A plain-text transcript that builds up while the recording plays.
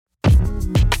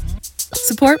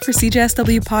Support for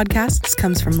CJSW podcasts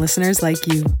comes from listeners like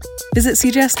you. Visit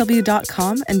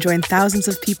cjsw.com and join thousands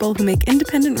of people who make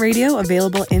independent radio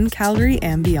available in Calgary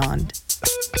and beyond.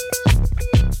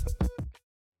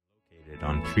 Located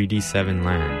on Treaty 7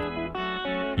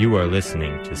 land, you are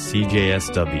listening to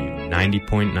CJSW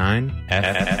 90.9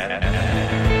 FM.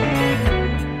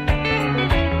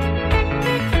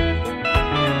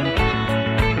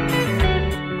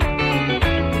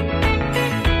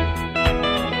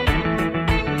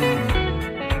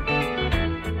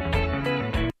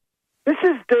 This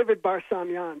is David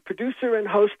Barsamian, producer and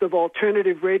host of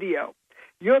Alternative Radio.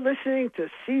 You're listening to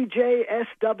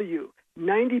CJSW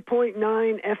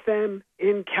 90.9 FM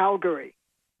in Calgary.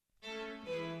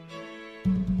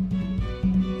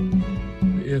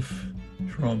 If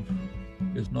Trump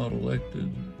is not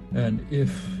elected, and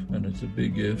it's a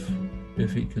big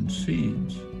if he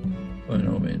concedes, by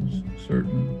no means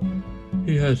certain,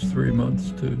 he has 3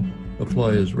 months to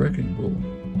apply his wrecking ball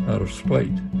out of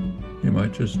spite. He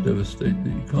might just devastate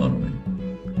the economy.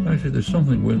 Actually, there's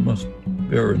something we must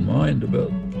bear in mind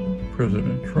about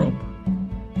President Trump.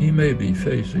 He may be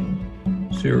facing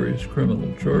serious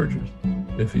criminal charges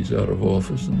if he's out of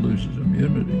office and loses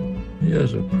immunity. He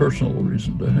has a personal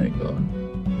reason to hang on.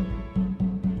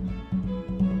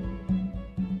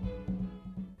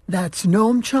 That's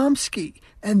Noam Chomsky,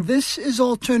 and this is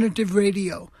Alternative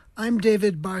Radio. I'm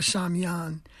David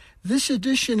Barsamian. This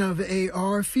edition of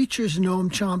AR features Noam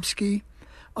Chomsky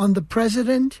on the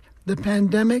president, the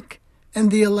pandemic, and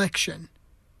the election.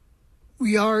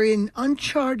 We are in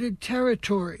uncharted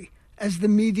territory, as the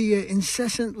media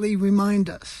incessantly remind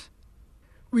us.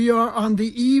 We are on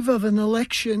the eve of an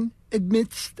election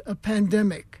amidst a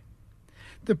pandemic.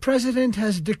 The president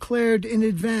has declared in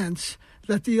advance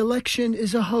that the election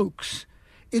is a hoax.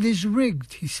 It is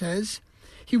rigged, he says.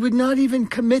 He would not even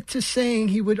commit to saying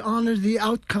he would honor the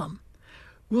outcome.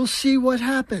 We'll see what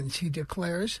happens, he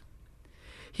declares.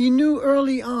 He knew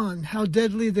early on how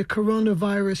deadly the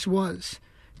coronavirus was,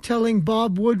 telling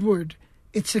Bob Woodward,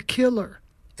 "It's a killer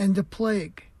and a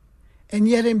plague." And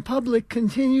yet in public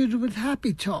continued with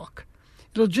happy talk.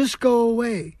 "It'll just go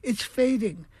away. It's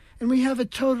fading, and we have it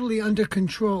totally under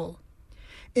control."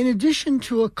 In addition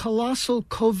to a colossal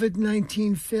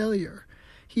COVID-19 failure,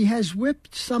 he has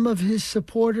whipped some of his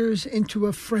supporters into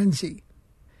a frenzy.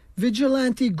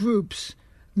 Vigilante groups,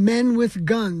 men with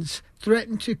guns,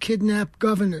 threaten to kidnap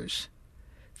governors.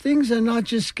 Things are not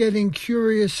just getting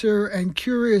curiouser and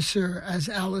curiouser, as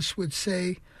Alice would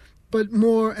say, but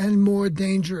more and more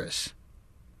dangerous.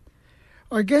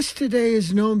 Our guest today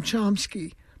is Noam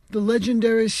Chomsky, the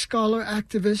legendary scholar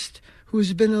activist who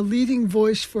has been a leading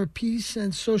voice for peace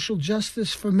and social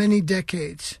justice for many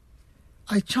decades.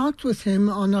 I talked with him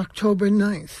on October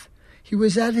 9th. He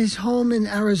was at his home in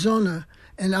Arizona,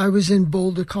 and I was in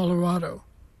Boulder, Colorado.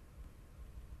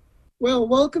 Well,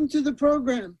 welcome to the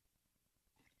program.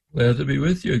 Glad to be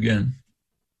with you again.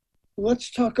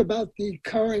 Let's talk about the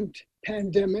current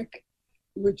pandemic,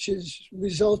 which has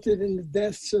resulted in the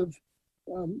deaths of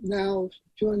now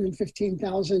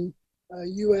 215,000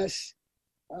 U.S.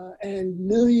 And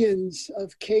millions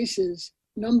of cases,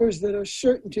 numbers that are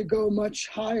certain to go much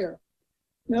higher.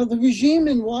 Now, the regime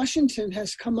in Washington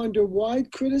has come under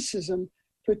wide criticism,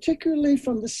 particularly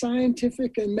from the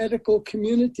scientific and medical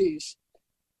communities.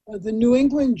 The New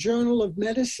England Journal of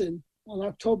Medicine on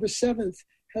October 7th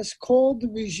has called the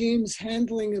regime's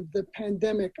handling of the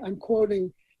pandemic, I'm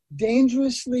quoting,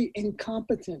 dangerously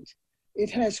incompetent. It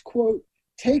has, quote,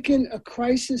 taken a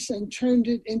crisis and turned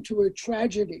it into a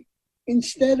tragedy.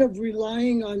 Instead of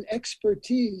relying on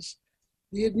expertise,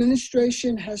 the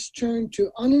administration has turned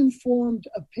to uninformed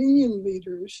opinion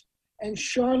leaders and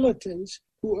charlatans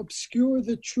who obscure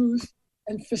the truth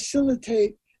and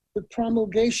facilitate the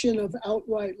promulgation of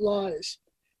outright lies.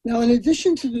 Now, in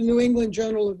addition to the New England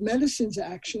Journal of Medicine's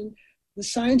action, the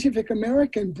Scientific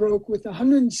American broke with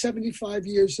 175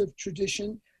 years of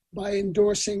tradition by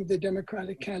endorsing the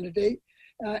Democratic candidate,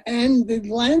 and the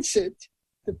Lancet,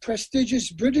 the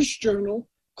prestigious British journal,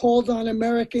 called on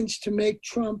Americans to make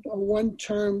Trump a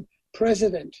one-term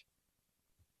president.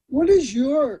 What is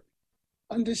your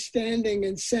understanding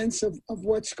and sense of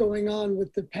what's going on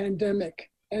with the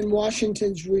pandemic and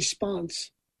Washington's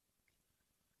response?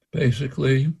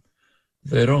 Basically,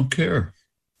 they don't care.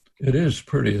 It is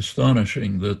pretty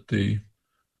astonishing that the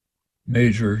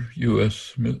major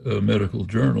U.S. medical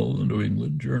journal, the New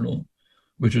England Journal,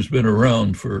 which has been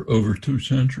around for over 2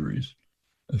 centuries,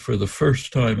 for the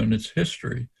first time in its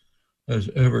history,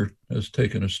 has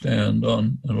taken a stand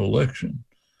on an election.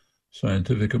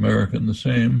 Scientific American, the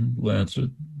same.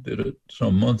 Lancet did it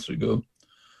some months ago.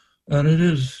 And it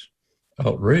is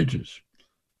outrageous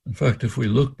In fact, if we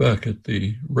look back at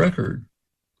the record,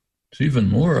 it's even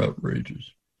more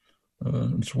outrageous.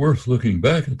 It's worth looking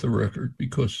back at the record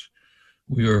because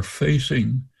we are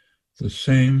facing the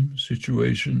same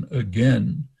situation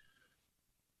again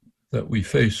that we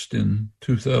faced in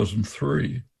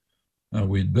 2003. Now,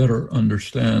 we'd better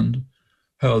understand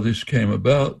how this came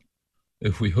about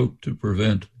if we hope to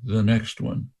prevent the next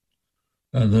one.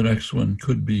 And the next one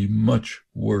could be much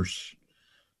worse.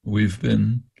 We've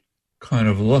been kind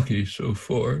of lucky so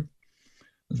far.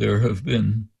 There have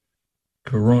been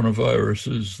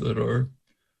coronaviruses that are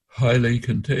highly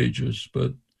contagious,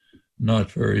 but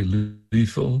not very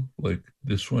lethal, like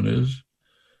this one is,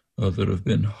 that have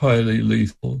been highly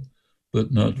lethal,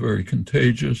 but not very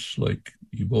contagious, like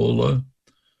Ebola.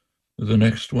 The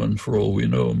next one, for all we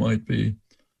know, might be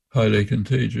highly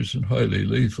contagious and highly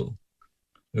lethal.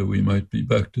 We might be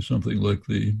back to something like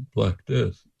the Black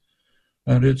Death.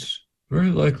 And it's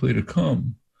very likely to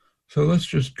come. So let's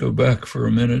just go back for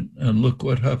a minute and look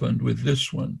what happened with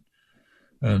this one,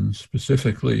 and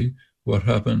specifically what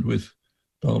happened with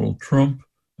Donald Trump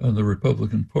and the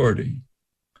Republican Party.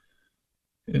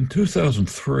 In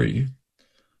 2003,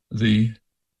 the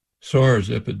SARS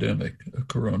epidemic, a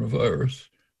coronavirus,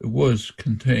 was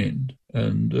contained,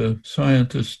 and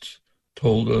scientists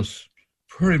told us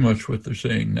pretty much what they're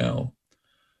saying now.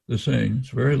 They're saying it's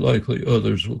very likely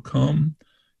others will come.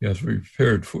 You have to be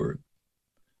prepared for it.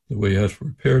 The way you have to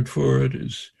be prepared for it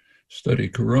is study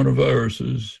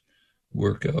coronaviruses,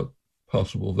 work out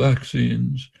possible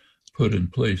vaccines, put in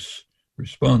place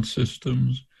response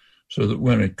systems so that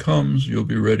when it comes, you'll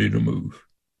be ready to move.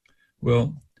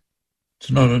 Well,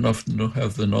 it's not enough to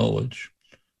have the knowledge.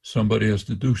 Somebody has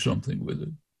to do something with it.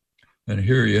 And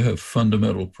here you have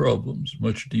fundamental problems,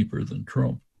 much deeper than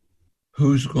Trump.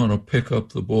 Who's going to pick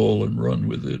up the ball and run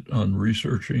with it on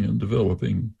researching and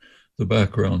developing the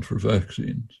background for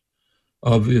vaccines?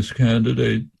 Obvious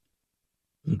candidate,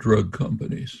 the drug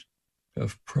companies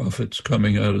have profits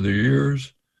coming out of their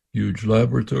ears, huge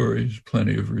laboratories,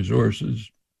 plenty of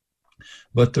resources,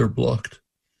 but they're blocked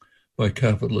by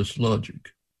capitalist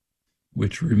logic,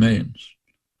 which remains.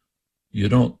 You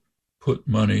don't put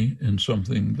money in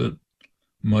something that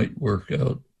might work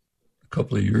out a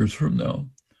couple of years from now.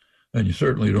 And you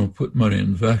certainly don't put money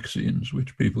in vaccines,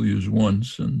 which people use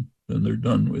once and then they're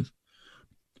done with.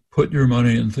 Put your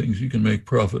money in things you can make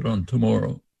profit on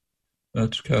tomorrow.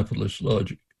 That's capitalist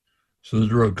logic. So the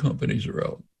drug companies are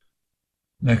out.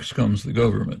 Next comes the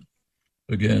government.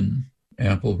 Again,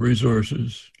 ample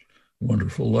resources,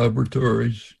 wonderful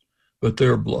laboratories, but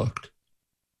they're blocked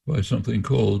by something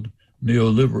called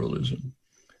neoliberalism,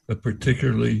 a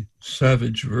particularly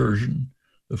savage version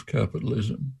of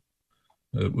capitalism.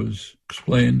 It was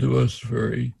explained to us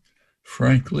very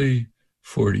frankly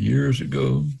 40 years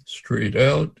ago, straight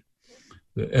out.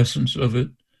 The essence of it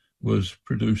was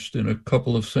produced in a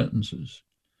couple of sentences.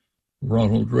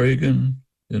 Ronald Reagan,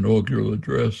 inaugural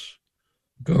address,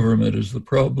 government is the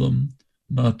problem,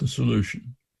 not the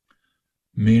solution.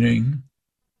 Meaning,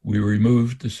 we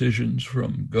removed decisions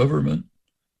from government,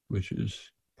 which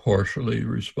is partially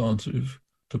responsive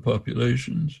to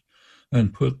populations,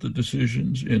 and put the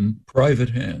decisions in private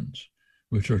hands,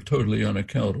 which are totally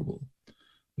unaccountable.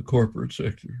 The corporate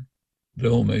sector,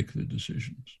 they'll make the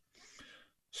decisions.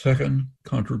 Second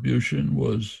contribution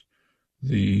was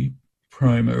the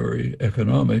primary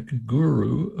economic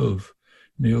guru of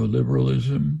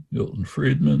neoliberalism, Milton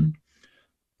Friedman.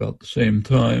 About the same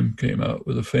time, came out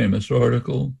with a famous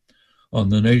article on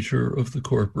the nature of the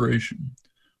corporation,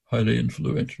 highly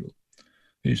influential.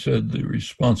 He said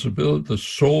the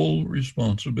sole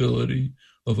responsibility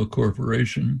of a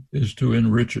corporation is to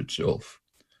enrich itself,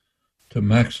 to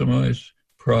maximize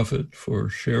profit for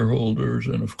shareholders,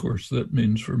 and of course that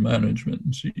means for management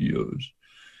and CEOs.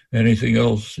 Anything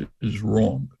else is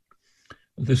wrong.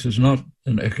 This is not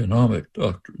an economic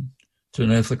doctrine. It's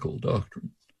an ethical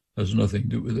doctrine. It has nothing to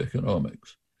do with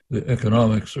economics. The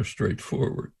economics are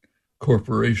straightforward.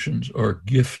 Corporations are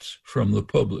gifts from the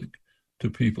public to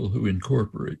people who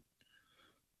incorporate.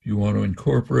 If you want to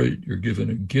incorporate, you're given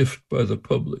a gift by the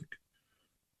public.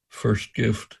 First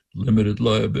gift, limited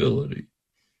liability,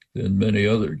 then many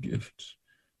other gifts.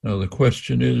 Now the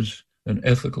question is an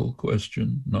ethical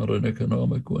question, not an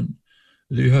economic one.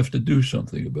 Do you have to do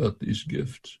something about these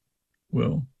gifts?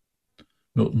 Well,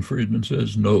 Milton Friedman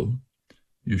says no.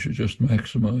 You should just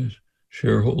maximize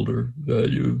shareholder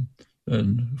value.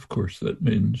 And of course, that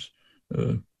means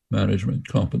management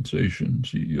compensation,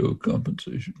 CEO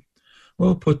compensation.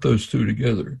 Well, put those two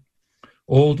together.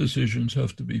 All decisions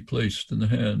have to be placed in the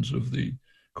hands of the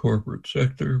corporate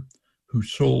sector,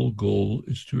 whose sole goal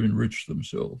is to enrich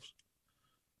themselves.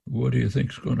 What do you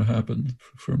think is going to happen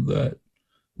from that?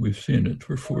 We've seen it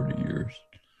for 40 years.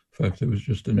 In fact, there was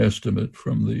just an estimate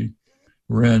from the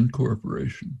RAND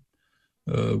Corporation,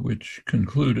 which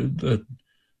concluded that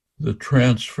the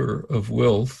transfer of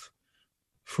wealth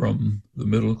from the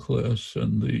middle class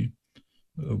and the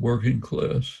working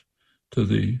class to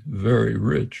the very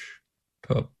rich,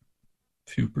 top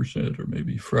few percent or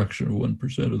maybe fraction of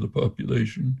 1% of the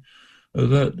population,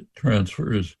 that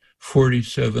transfer is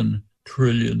 $47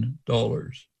 trillion.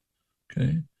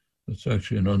 Okay, that's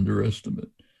actually an underestimate.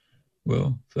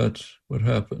 Well, that's what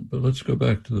happened. But let's go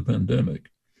back to the pandemic.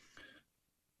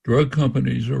 Drug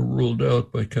companies are ruled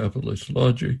out by capitalist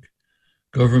logic.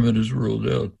 Government is ruled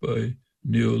out by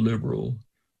neoliberal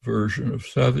version of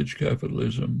savage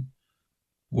capitalism.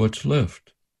 What's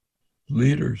left?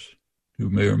 Leaders who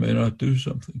may or may not do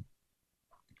something.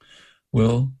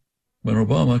 Well, when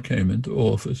Obama came into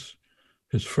office,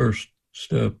 his first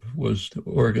step was to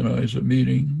organize a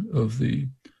meeting of the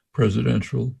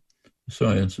Presidential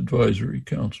Science Advisory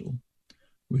Council,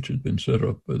 which had been set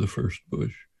up by the first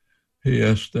Bush. He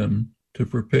asked them to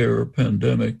prepare a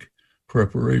pandemic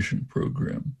preparation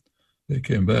program. They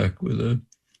came back with a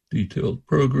detailed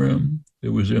program. It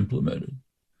was implemented.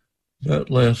 That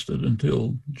lasted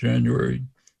until January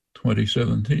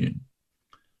 2017.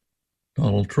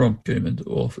 Donald Trump came into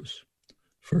office.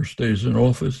 First days in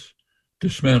office,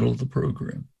 dismantled the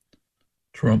program.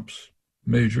 Trump's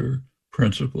major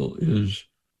principle is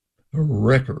a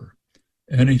wrecker.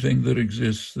 Anything that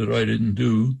exists that I didn't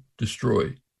do,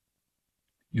 destroy.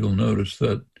 You'll notice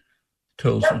that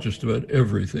tells you just about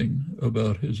everything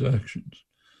about his actions.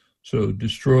 So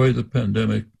destroy the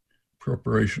pandemic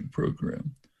preparation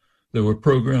program. There were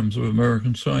programs of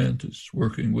American scientists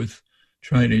working with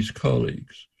Chinese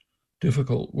colleagues.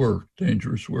 Difficult work,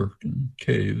 dangerous work in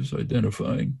caves,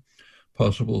 identifying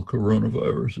possible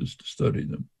coronaviruses to study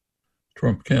them.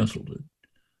 Trump canceled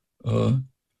it.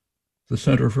 The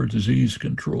Center for Disease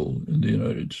Control in the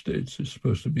United States is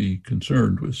supposed to be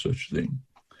concerned with such thing.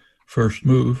 First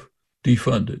move,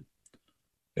 defund it.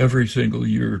 Every single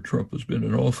year Trump has been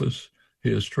in office,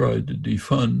 he has tried to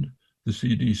defund the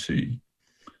CDC.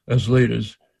 As late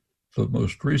as the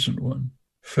most recent one,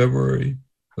 February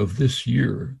of this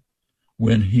year,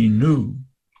 when he knew,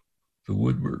 the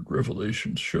Woodward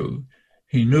revelations show,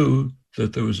 he knew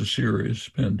that there was a serious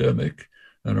pandemic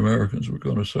and Americans were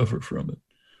going to suffer from it.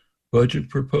 Budget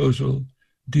proposal,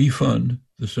 defund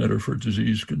the Center for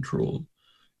Disease Control,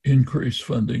 increase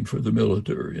funding for the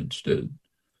military instead,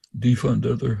 defund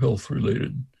other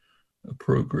health-related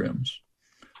programs.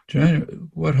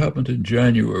 What happened in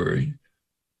January?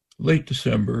 Late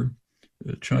December,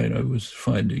 China was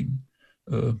finding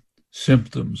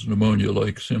symptoms,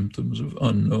 pneumonia-like symptoms of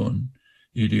unknown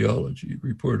etiology,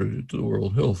 reported it to the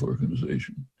World Health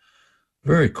Organization.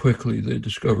 Very quickly, they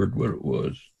discovered what it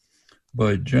was.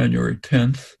 By January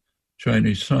 10th,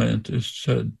 Chinese scientists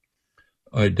had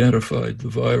identified the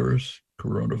virus,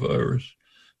 coronavirus,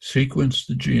 sequenced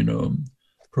the genome,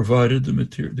 provided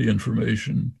the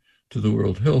information to the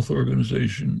World Health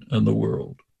Organization and the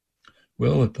world.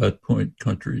 Well, at that point,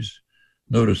 countries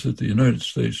noticed that the United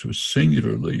States was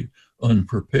singularly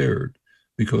unprepared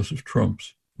because of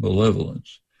Trump's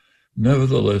malevolence.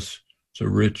 Nevertheless, it's a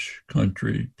rich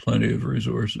country, plenty of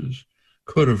resources,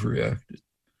 could have reacted.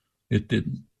 It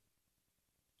didn't.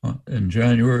 In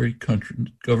January,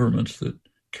 governments that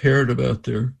cared about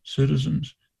their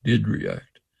citizens did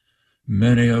react.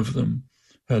 Many of them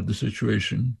had the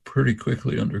situation pretty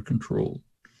quickly under control.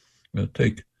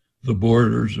 Take the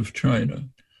borders of China.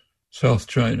 South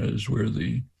China is where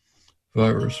the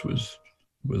virus was,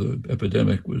 where the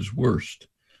epidemic was worst.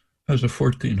 Has a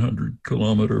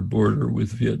 1,400-kilometer border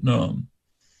with Vietnam.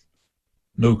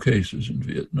 No cases in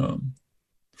Vietnam.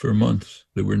 For months,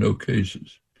 there were no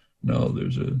cases. Now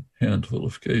there's a handful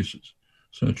of cases,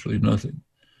 essentially nothing.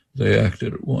 They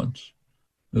acted at once.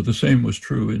 Now, the same was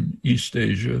true in East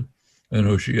Asia and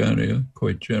Oceania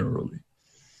quite generally.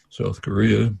 South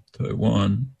Korea,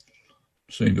 Taiwan,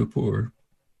 Singapore,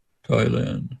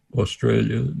 Thailand,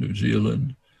 Australia, New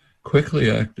Zealand quickly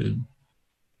acted,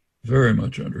 very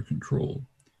much under control.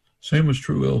 Same was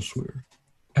true elsewhere.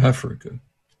 Africa,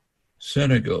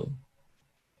 Senegal,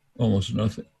 almost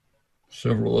nothing.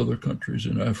 Several other countries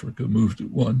in Africa moved at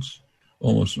once,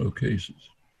 almost no cases.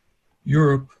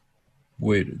 Europe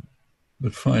waited,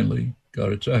 but finally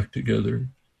got its act together.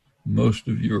 Most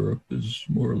of Europe is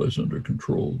more or less under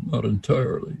control, not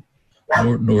entirely.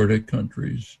 Nordic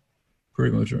countries,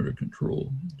 pretty much under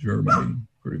control. Germany,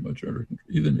 pretty much under control.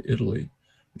 Even Italy,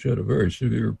 which had a very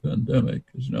severe pandemic,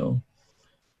 is now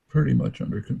pretty much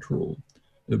under control.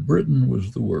 Britain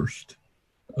was the worst.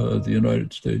 the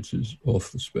United States is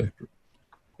off the spectrum.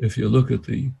 If you look at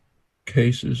the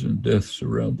cases and deaths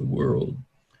around the world,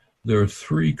 there are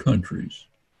 3 countries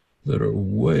that are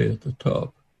way at the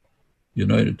top.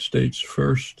 United States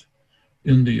first,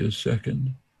 India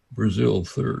second, Brazil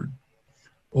third.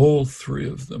 All 3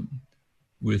 of them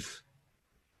with,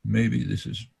 maybe this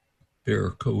is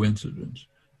bare coincidence,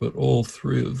 but all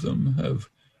 3 of them have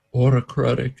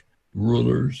autocratic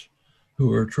rulers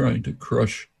who are trying to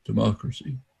crush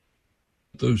democracy.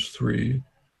 Those 3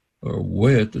 are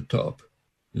way at the top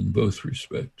in both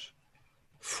respects.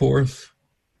 4th,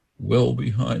 well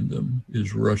behind them,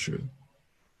 is Russia,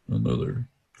 another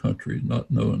country not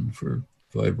known for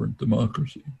vibrant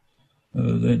democracy.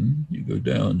 Then you go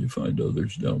down, you find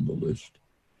others down the list.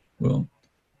 Well,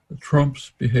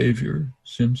 Trump's behavior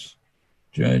since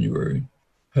January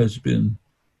has been,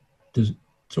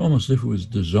 it's almost as if it was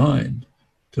designed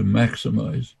to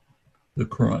maximize the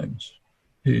crimes.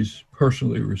 He's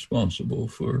personally responsible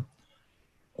for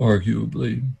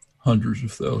arguably hundreds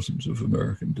of thousands of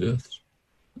American deaths,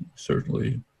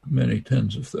 certainly many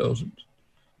tens of thousands.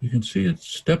 You can see it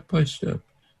step by step.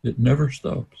 It never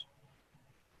stops.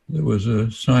 There was a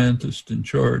scientist in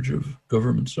charge of,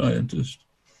 government scientist,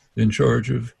 in charge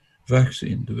of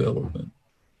vaccine development.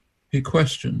 He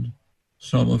questioned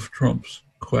some of Trump's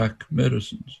quack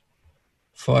medicines,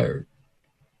 fired.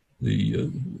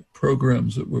 The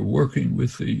programs that were working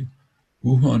with the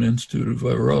Wuhan Institute of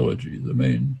Virology, the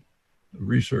main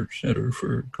research center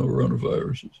for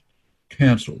coronaviruses,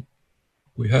 canceled.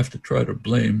 We have to try to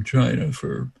blame China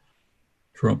for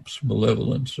Trump's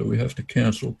malevolence, so we have to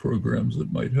cancel programs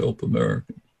that might help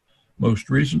Americans. Most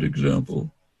recent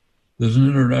example, there's an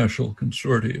international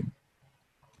consortium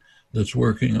that's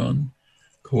working on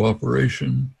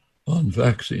cooperation on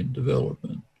vaccine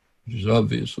development, which is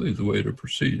obviously the way to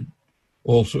proceed.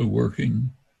 Also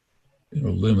working in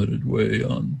a limited way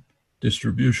on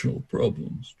distributional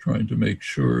problems, trying to make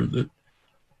sure that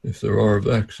if there are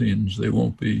vaccines, they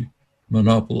won't be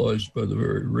monopolized by the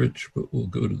very rich, but will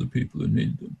go to the people who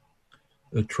need them.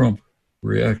 Trump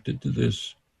reacted to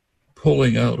this,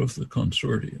 pulling out of the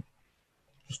consortium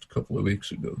just a couple of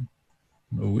weeks ago.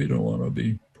 No, we don't want to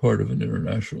be part of an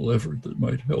international effort that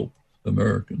might help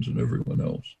Americans and everyone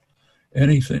else.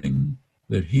 Anything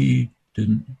that he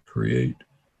didn't create,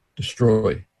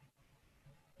 destroy.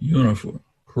 Uniform,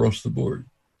 across the board.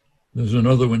 There's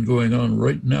another one going on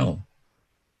right now.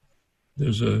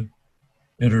 There's a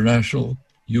international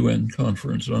UN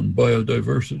conference on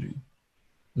biodiversity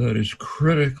that is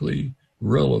critically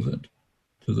relevant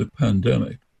to the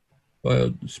pandemic.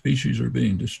 Species are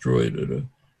being destroyed at a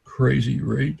crazy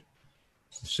rate.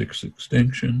 It's the 6th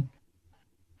extinction.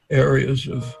 Areas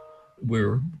of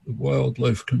where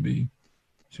wildlife can be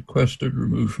sequestered,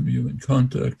 removed from human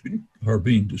contact, are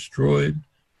being destroyed,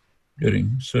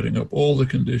 setting up all the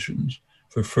conditions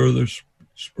for further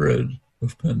spread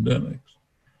of pandemics.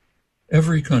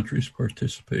 Every country is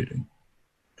participating,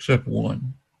 except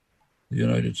one, the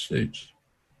United States.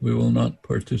 We will not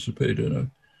participate in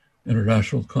an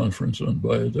international conference on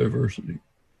biodiversity.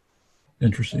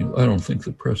 Interesting, I don't think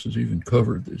the press has even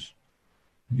covered this.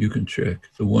 You can check.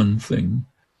 The one thing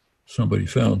somebody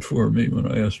found for me when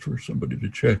I asked for somebody to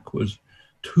check was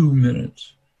 2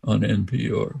 minutes on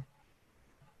NPR.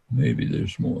 Maybe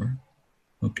there's more,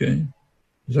 okay?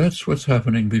 That's what's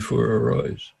happening before our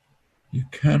eyes. You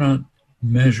cannot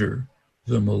measure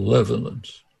the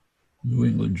malevolence. New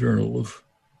England Journal of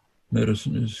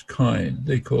Medicine is kind.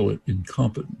 They call it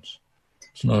incompetence.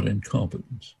 It's not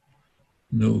incompetence.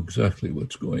 Know exactly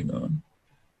what's going on.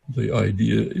 The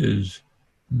idea is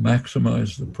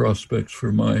maximize the prospects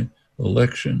for my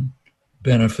election,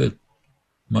 benefit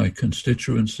my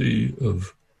constituency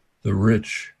of the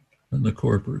rich and the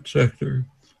corporate sector.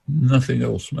 Nothing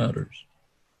else matters.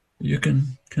 You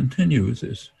can continue with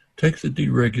this. Take the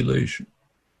deregulation.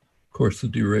 Of course, the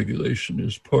deregulation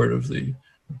is part of the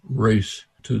race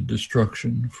to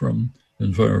destruction from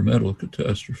environmental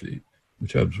catastrophe,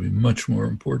 which happens to be much more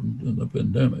important than the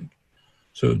pandemic.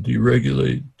 So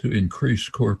deregulate to increase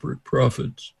corporate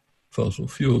profits, fossil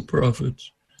fuel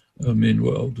profits,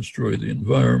 meanwhile destroy the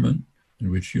environment in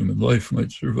which human life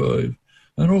might survive,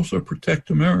 and also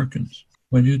protect Americans.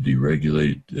 When you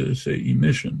deregulate, say,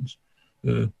 emissions,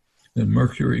 and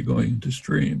mercury going into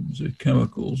streams,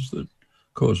 chemicals that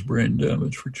cause brain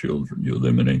damage for children, you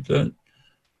eliminate that,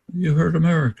 you hurt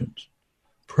Americans.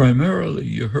 Primarily,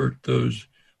 you hurt those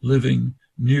living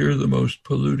near the most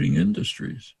polluting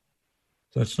industries.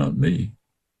 That's not me.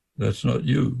 That's not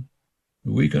you.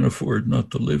 We can afford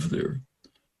not to live there.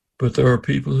 But there are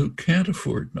people who can't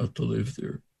afford not to live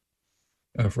there.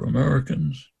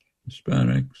 Afro-Americans,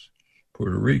 Hispanics,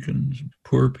 Puerto Ricans,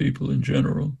 poor people in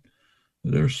general.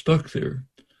 They're stuck there.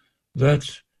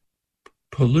 That's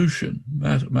pollution,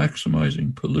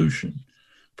 maximizing pollution.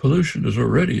 Pollution is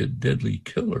already a deadly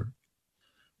killer.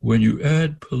 When you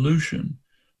add pollution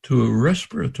to a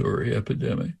respiratory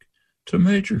epidemic, it's a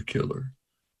major killer.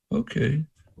 Okay,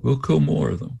 we'll kill more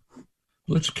of them.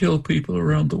 Let's kill people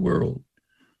around the world.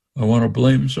 I want to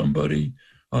blame somebody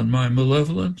on my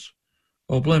malevolence.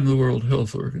 I'll blame the World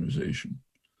Health Organization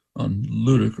on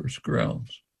ludicrous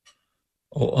grounds.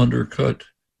 I'll undercut,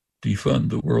 defund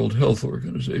the World Health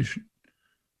Organization.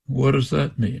 What does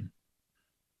that mean?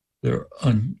 There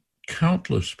are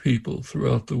countless people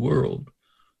throughout the world,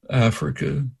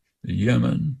 Africa,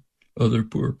 Yemen, other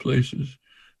poor places,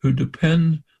 who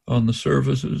depend on the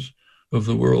services of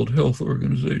the World Health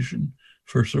Organization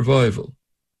for survival.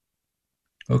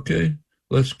 Okay,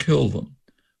 let's kill them,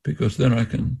 because then I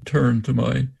can turn to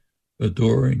my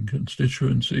adoring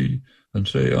constituency and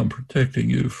say, I'm protecting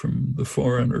you from the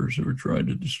foreigners who are trying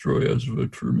to destroy us.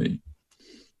 Vote for me.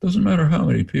 Doesn't matter how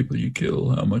many people you kill,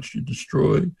 how much you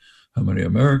destroy, how many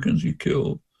Americans you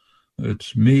kill.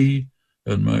 It's me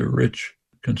and my rich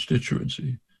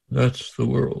constituency. That's the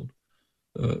world.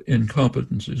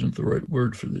 Incompetence isn't the right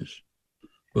word for this.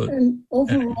 But and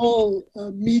overall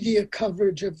media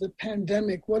coverage of the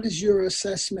pandemic, what is your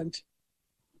assessment?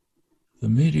 The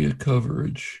media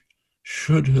coverage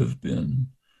should have been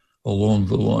along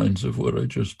the lines of what I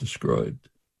just described.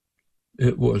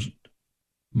 It wasn't.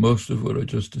 Most of what I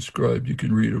just described you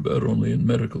can read about only in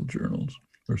medical journals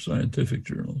or scientific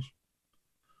journals.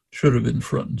 Should have been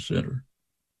front and center,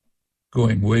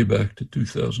 going way back to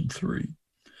 2003,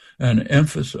 and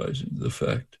emphasizing the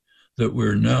fact that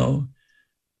we're now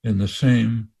in the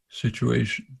same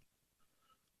situation.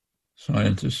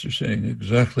 Scientists are saying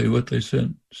exactly what they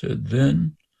said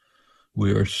then.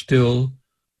 We are still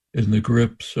in the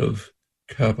grips of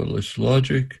capitalist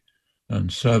logic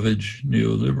and savage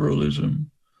neoliberalism.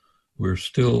 We're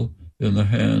still in the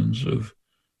hands of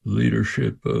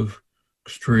leadership of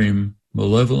extreme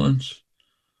malevolence.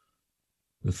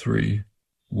 The three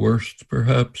worst,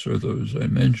 perhaps, are those I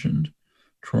mentioned.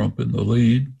 Trump in the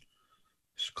lead,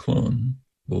 his clone,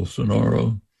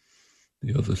 Bolsonaro,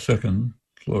 the other second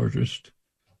largest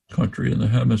country in the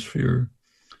hemisphere,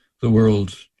 the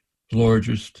world's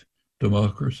largest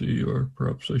democracy, or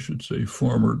perhaps I should say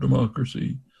former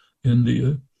democracy,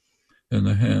 India, in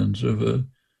the hands of a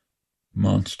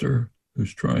monster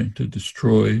who's trying to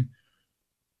destroy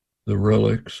the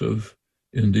relics of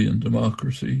Indian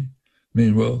democracy,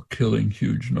 meanwhile killing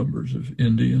huge numbers of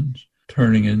Indians,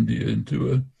 turning India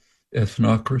into a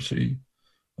ethnocracy,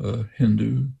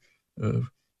 Hindu,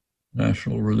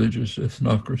 national religious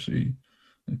ethnocracy,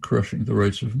 and crushing the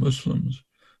rights of Muslims,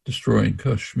 destroying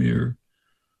Kashmir.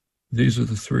 These are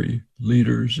the three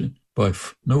leaders.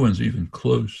 No one's even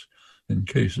close in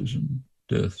cases and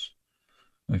deaths.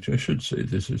 Actually, I should say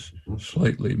this is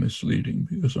slightly misleading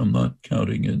because I'm not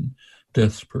counting in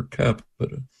deaths per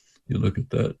capita. You look at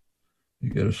that, you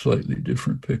get a slightly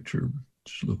different picture.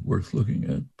 It's worth looking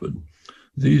at. But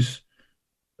these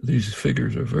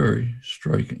figures are very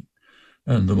striking,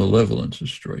 and the malevolence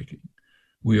is striking.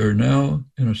 We are now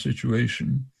in a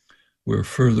situation where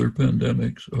further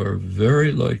pandemics are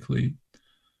very likely,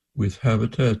 with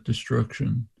habitat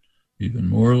destruction even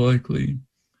more likely,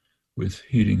 with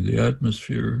heating the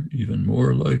atmosphere even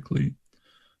more likely.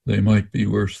 They might be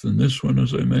worse than this one,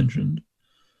 as I mentioned.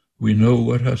 We know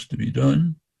what has to be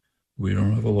done. We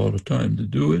don't have a lot of time to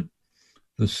do it.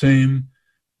 The same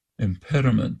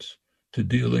impediments to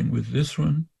dealing with this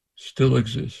one still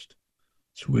exist.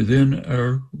 It's within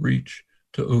our reach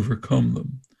to overcome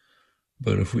them.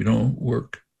 But if we don't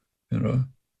work in a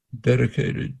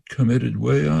dedicated, committed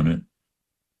way on it,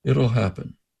 it'll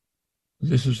happen.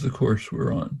 This is the course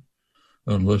we're on,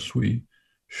 unless we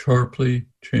sharply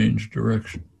change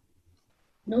direction.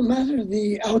 No matter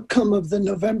the outcome of the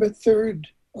November 3rd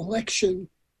election,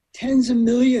 tens of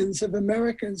millions of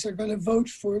Americans are going to vote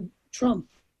for Trump.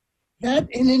 That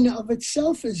in and of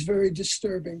itself is very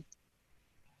disturbing.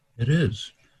 It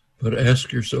is, but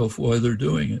ask yourself why they're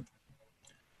doing it.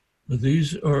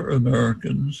 These are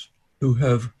Americans who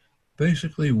have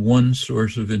basically one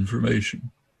source of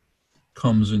information,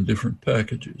 comes in different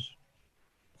packages,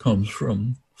 comes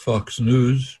from Fox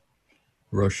News,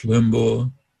 Rush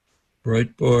Limbaugh,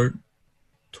 Breitbart,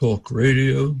 talk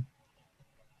radio,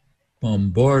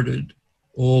 bombarded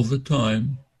all the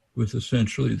time with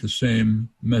essentially the same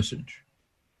message.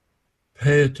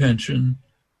 Pay attention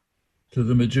to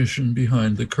the magician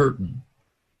behind the curtain,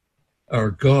 our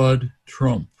God,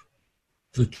 Trump,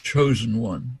 the chosen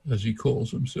one, as he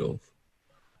calls himself,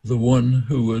 the one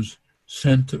who was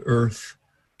sent to Earth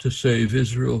to save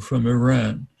Israel from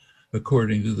Iran,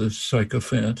 according to the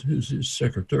sycophant who's his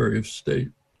Secretary of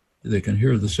State. They can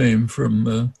hear the same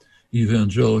from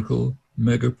evangelical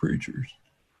mega preachers.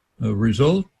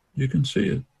 Result, you can see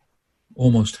it.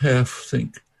 Almost half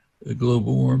think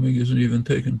global warming isn't even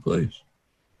taking place.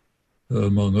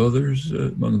 Among others,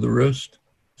 among the rest,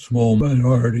 small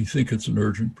minority think it's an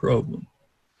urgent problem.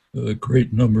 A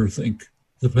great number think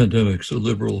the pandemic's a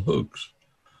liberal hoax.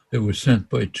 It was sent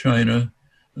by China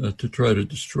to try to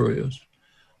destroy us.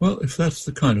 Well, if that's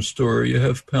the kind of story you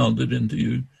have pounded into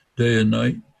you day and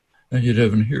night, and you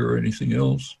don't hear anything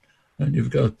else, and you've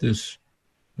got this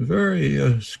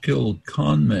very skilled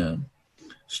con man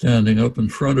standing up in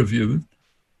front of you,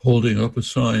 holding up a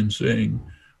sign saying,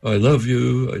 "I love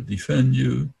you, I defend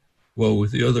you," while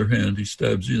with the other hand, he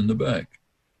stabs you in the back.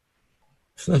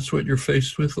 If that's what you're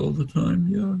faced with all the time,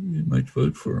 yeah, you might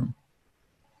vote for him.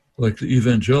 Like the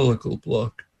evangelical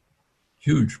bloc,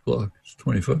 huge bloc, it's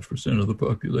 25% of the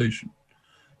population.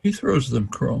 He throws them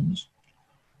crumbs.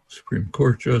 Supreme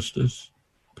Court justice,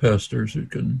 pastors who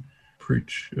can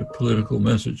preach political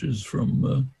messages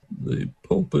from the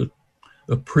pulpit,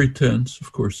 a pretense,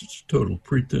 of course it's total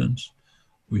pretense,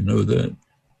 we know that,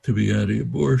 to be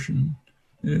anti-abortion,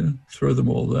 yeah, throw them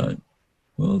all that.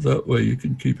 Well, that way you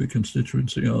can keep a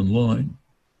constituency online.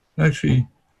 Actually,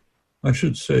 I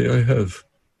should say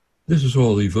this is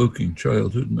all evoking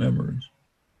childhood memories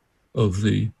of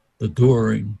the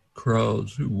adoring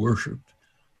crowds who worshipped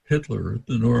Hitler at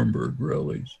the Nuremberg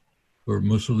rallies or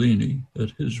Mussolini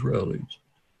at his rallies.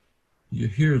 You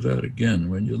hear that again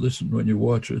when you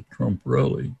watch a Trump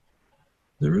rally.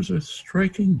 There is a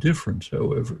striking difference,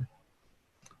 however.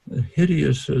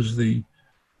 Hideous as the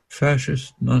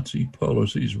fascist Nazi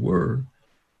policies were,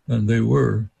 and they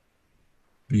were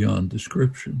beyond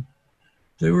description,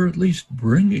 they were at least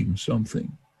bringing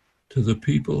something to the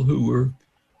people who were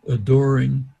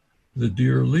adoring the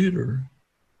dear leader.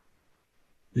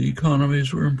 The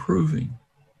economies were improving.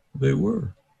 They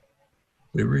were.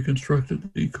 They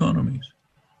reconstructed the economies.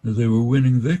 They were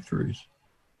winning victories.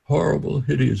 Horrible,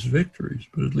 hideous victories,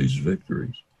 but at least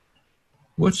victories.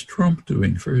 What's Trump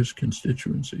doing for his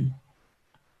constituency?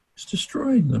 He's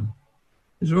destroying them.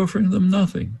 He's offering them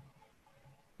nothing.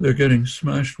 They're getting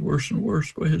smashed worse and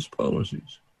worse by his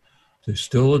policies. They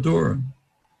still adore him.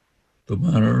 The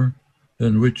manner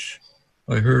in which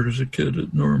I heard as a kid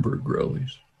at Nuremberg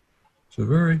rallies. It's a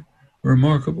very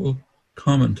remarkable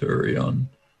commentary on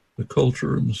the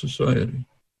culture and the society.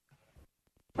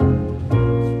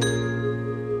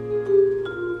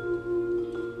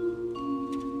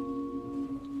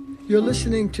 You're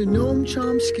listening to Noam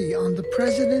Chomsky on the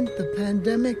President, the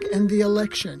Pandemic, and the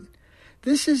Election.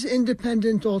 This is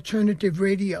Independent Alternative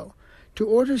Radio. To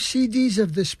order CDs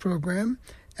of this program,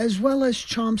 as well as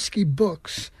Chomsky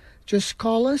books, just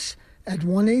call us at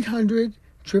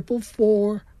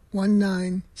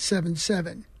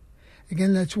 1-800-444-1977.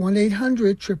 Again, that's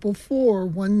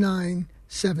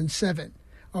 1-800-444-1977.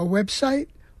 Our website,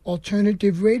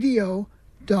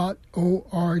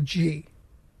 alternativeradio.org.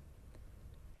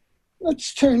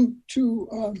 Let's turn to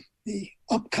the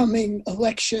upcoming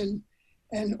election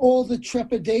and all the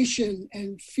trepidation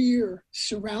and fear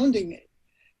surrounding it.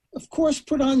 Of course,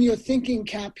 put on your thinking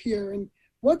cap here. And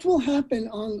what will happen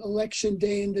on election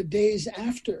day and the days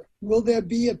after? Will there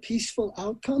be a peaceful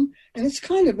outcome? And it's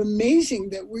kind of amazing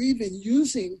that we're even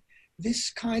using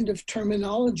this kind of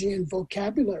terminology and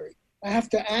vocabulary. I have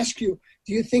to ask you,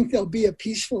 do you think there'll be a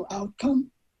peaceful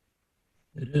outcome?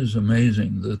 It is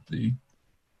amazing that the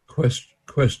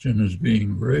question is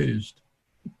being raised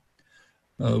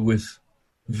with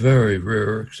very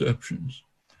rare exceptions.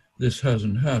 This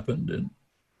hasn't happened in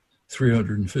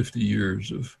 350 years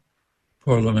of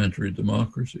parliamentary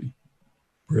democracy,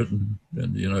 Britain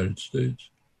and the United States.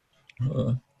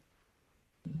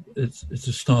 It's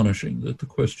astonishing that the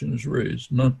question is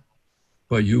raised, not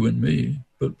by you and me,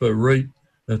 but by right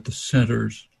at the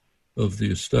centers of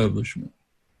the establishment.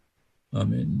 I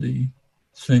mean, the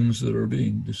things that are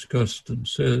being discussed and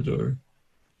said are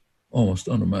almost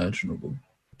unimaginable.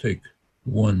 Take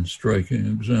one striking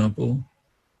example.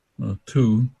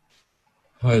 Two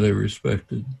highly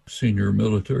respected senior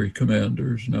military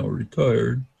commanders, now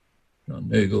retired, John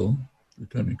Nagel,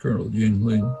 Lieutenant Colonel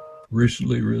Yingling,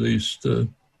 recently released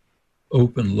an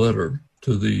open letter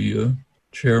to the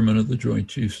chairman of the Joint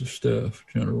Chiefs of Staff,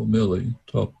 General Milley,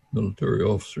 top military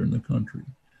officer in the country,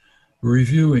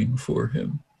 reviewing for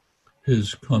him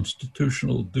his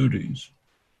constitutional duties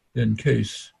in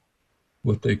case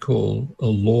what they call a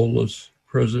lawless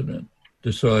president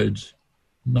decides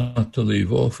not to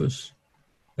leave office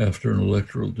after an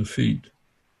electoral defeat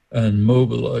and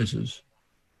mobilizes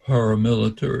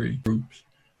paramilitary groups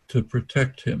to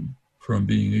protect him from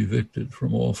being evicted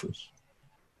from office.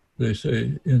 They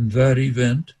say, in that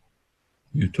event,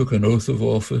 you took an oath of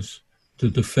office to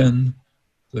defend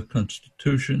the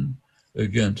Constitution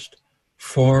against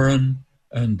foreign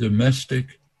and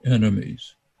domestic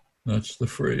enemies. That's the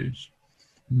phrase.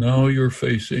 Now you're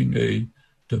facing a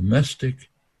domestic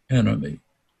enemy,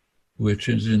 which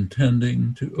is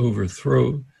intending to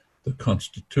overthrow the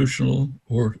constitutional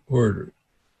order.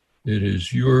 It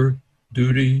is your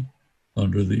duty,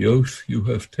 under the oath you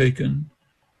have taken,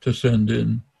 to send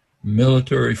in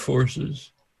military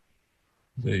forces,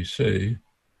 they say,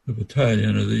 a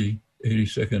battalion of the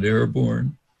 82nd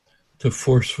Airborne, to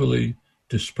forcefully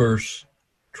disperse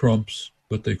Trump's,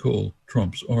 what they call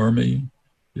Trump's army,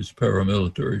 his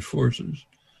paramilitary forces,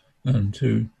 and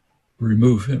to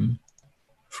remove him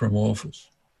from office.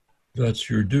 That's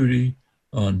your duty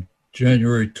on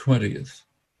January 20th.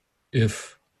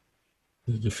 If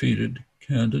the defeated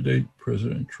candidate,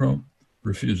 President Trump,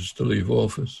 refuses to leave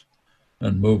office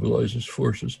and mobilizes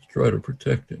forces to try to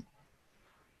protect him.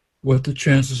 What the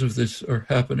chances of this are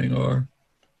happening are,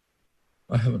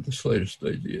 I haven't the slightest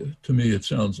idea. To me, it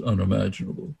sounds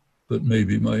unimaginable, but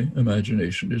maybe my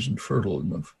imagination isn't fertile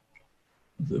enough.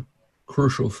 The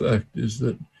crucial fact is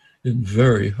that in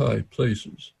very high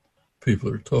places, people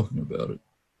are talking about it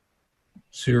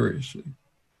seriously.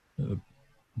 I'm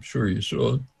sure you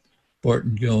saw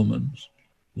Barton Gellman's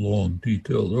long,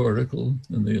 detailed article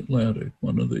in The Atlantic,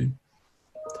 one of the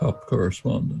top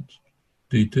correspondents,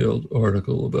 detailed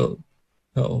article about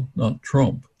how not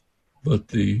Trump, but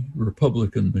the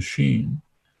Republican machine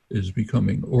is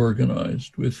becoming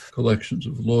organized with collections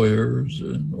of lawyers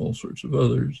and all sorts of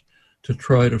others to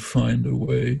try to find a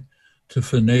way to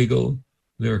finagle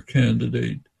their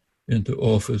candidate into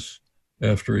office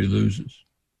after he loses.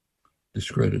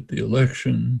 Discredit the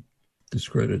election,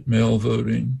 discredit mail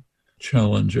voting,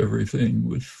 challenge everything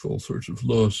with all sorts of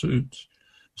lawsuits,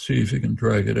 see if he can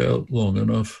drag it out long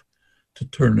enough to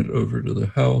turn it over to the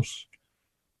House.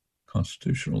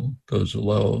 Constitutional does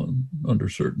allow, under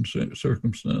certain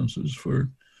circumstances, for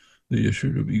the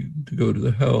issue to go to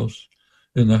the House.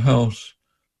 In the House,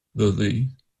 though the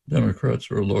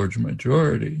Democrats are a large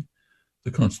majority,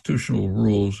 the constitutional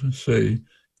rules say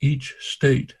each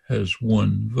state has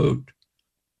one vote.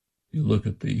 You look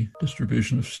at the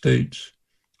distribution of states,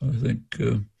 I think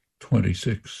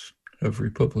 26 have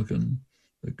Republican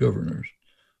governors.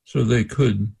 So they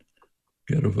could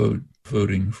get a vote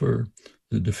voting for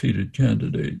the defeated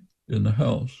candidate in the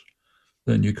House.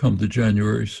 Then you come to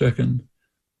January 2nd,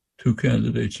 two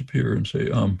candidates appear and say,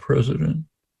 I'm president.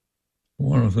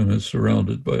 One of them is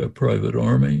surrounded by a private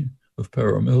army of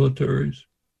paramilitaries.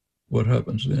 What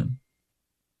happens then?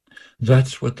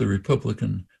 That's what the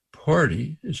Republican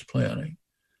Party is planning.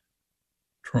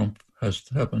 Trump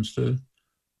happens to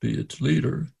be its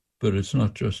leader, but it's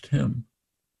not just him.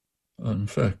 In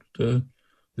fact,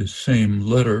 this same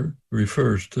letter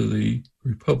refers to the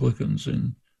Republicans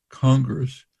in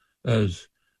Congress as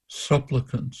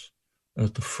supplicants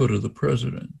at the foot of the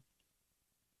president.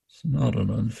 It's not an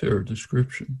unfair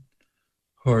description.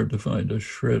 Hard to find a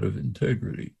shred of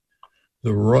integrity.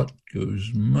 The rut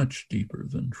goes much deeper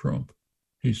than Trump.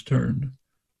 He's turned,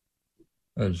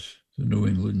 as the New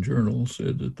England Journal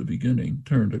said at the beginning,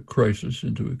 turned a crisis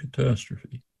into a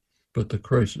catastrophe. But the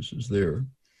crisis is there.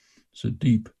 It's a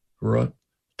deep rut at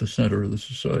the center of the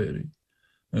society.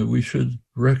 And we should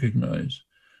recognize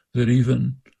that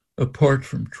even apart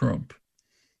from Trump,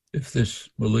 if this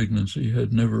malignancy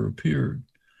had never appeared,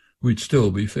 we'd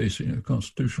still be facing a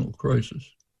constitutional crisis,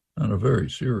 and a very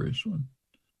serious one.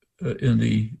 In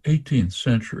the 18th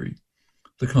century,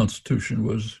 the Constitution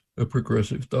was a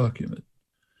progressive document.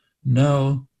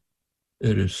 Now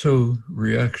it is so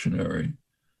reactionary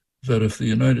that if the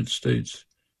United States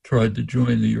tried to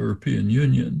join the European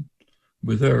Union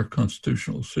with our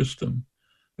constitutional system,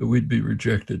 we'd be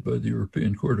rejected by the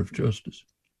European Court of Justice.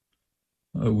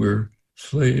 We're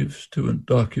slaves to a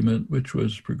document which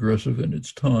was progressive in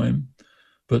its time,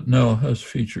 but now has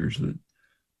features that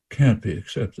can't be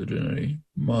accepted in any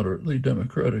moderately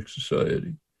democratic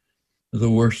society. The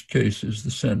worst case is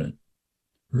the Senate.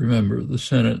 Remember, the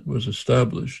Senate was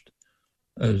established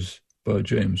by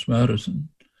James Madison.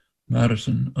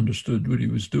 Madison understood what he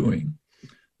was doing.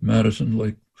 Madison,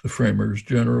 like the framers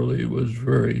generally, was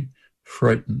very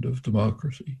frightened of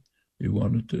democracy. He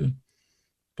wanted to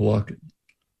block it.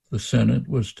 The Senate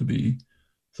was to be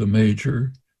the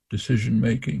major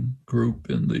decision-making group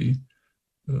in the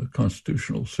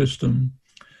constitutional system.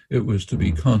 It was to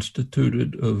be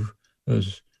constituted of,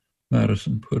 as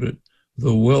Madison put it,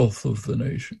 the wealth of the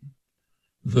nation.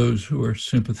 those who are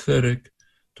sympathetic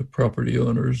to property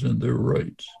owners and their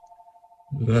rights.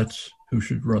 That's who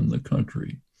should run the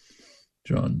country.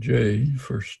 John Jay,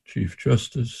 first Chief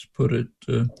Justice, put it,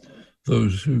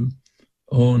 those who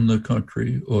own the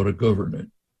country ought to govern it.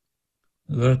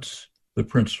 That's the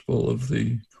principle of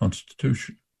the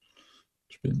Constitution.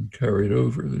 It's been carried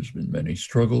over. There's been many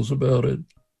struggles about it.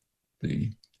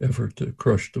 The effort to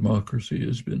crush democracy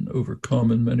has been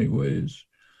overcome in many ways,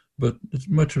 but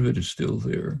much of it is still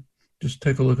there. Just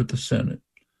take a look at the Senate.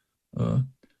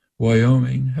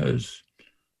 Wyoming has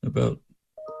about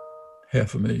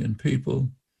 500,000 people,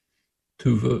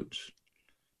 2 votes.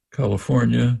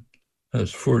 California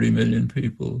has 40 million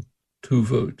people, 2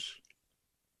 votes.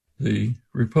 The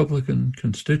Republican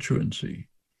constituency,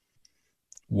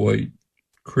 white,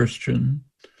 Christian,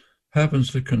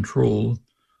 happens to control,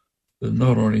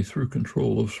 not only through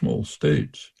control of small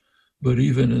states, but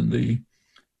even in the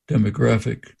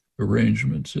demographic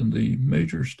arrangements in the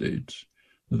major states,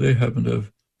 they happen to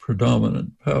have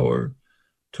predominant power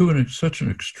to such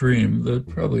an extreme that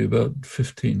probably about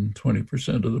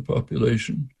 15-20% of the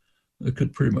population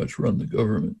could pretty much run the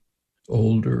government.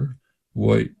 Older,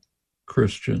 white,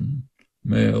 Christian,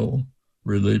 male,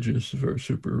 religious or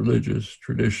super religious,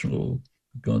 traditional,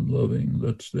 gun-loving,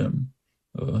 that's them,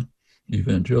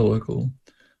 evangelical.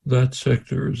 That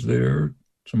sector is there.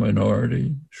 It's a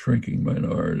minority, shrinking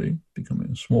minority,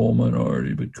 becoming a small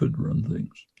minority, but could run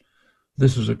things.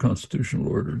 This is a constitutional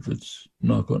order that's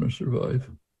not going to survive,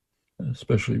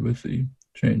 especially with the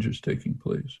changes taking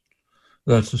place.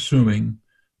 That's assuming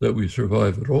that we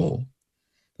survive at all,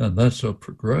 and that's up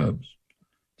for grabs.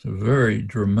 It's a very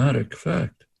dramatic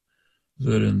fact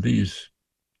that in these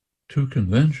 2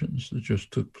 conventions that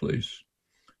just took place,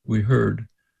 we heard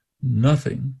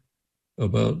nothing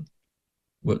about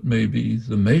what may be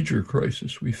the major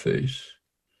crisis we face,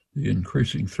 the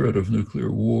increasing threat of nuclear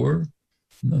war,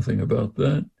 nothing about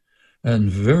that,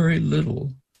 and very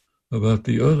little about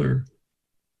the other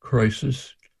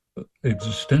crisis,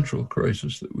 existential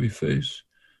crisis that we face,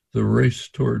 the race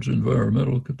towards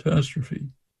environmental catastrophe.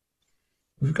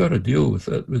 We've got to deal with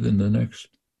that within the next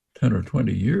 10 or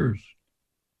 20 years.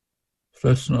 If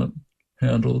that's not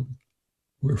handled,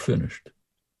 we're finished.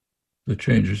 The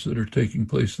changes that are taking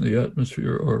place in the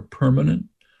atmosphere are permanent.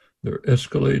 They're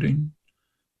escalating.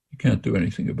 You can't do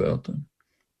anything about them.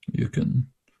 You can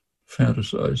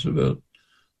fantasize about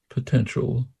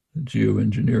potential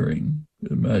geoengineering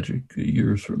magic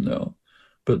years from now,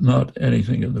 but not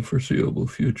anything in the foreseeable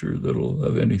future that'll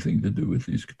have anything to do with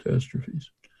these catastrophes.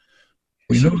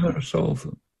 We know how to solve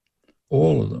them,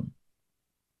 all of them.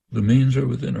 The means are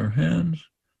within our hands.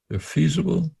 They're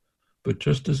feasible, but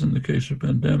just as in the case of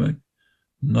pandemic,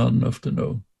 not enough to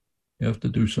know. You have to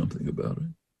do something about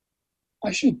it.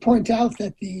 I should point out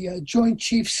that the Joint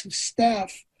Chiefs of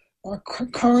Staff are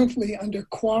currently under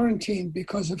quarantine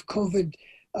because of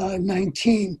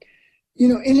COVID-19. You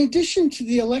know, in addition to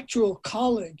the Electoral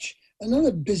College,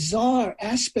 another bizarre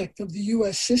aspect of the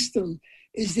U.S. system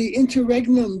is the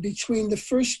interregnum between the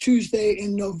first Tuesday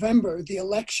in November, the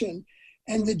election,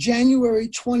 and the January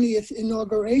 20th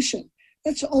inauguration.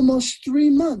 That's almost 3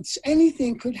 months.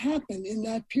 Anything could happen in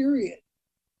that period.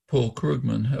 Paul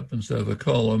Krugman happens to have a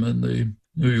column in the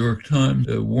New York Times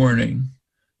warning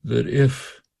that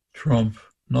if Trump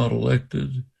not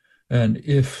elected, and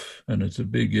it's a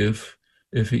big if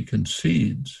he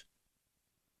concedes,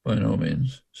 by no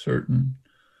means certain,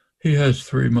 he has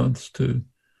 3 months to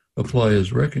apply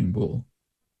his wrecking ball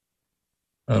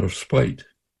out of spite.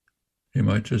 He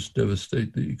might just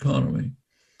devastate the economy.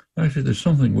 Actually, there's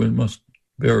something we must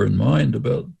bear in mind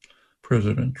about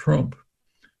President Trump,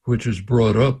 which is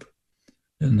brought up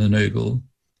in the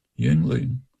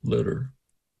Nagel-Yingling letter.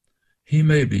 He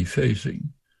may be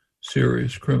facing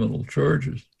serious criminal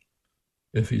charges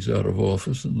if he's out of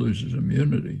office and loses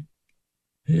immunity.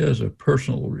 He has a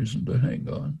personal reason to hang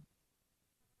on.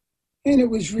 And it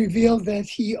was revealed that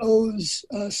he owes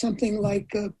something like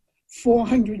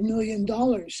 $400 million.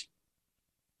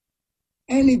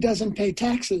 And he doesn't pay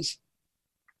taxes.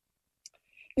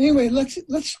 Anyway,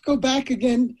 let's go back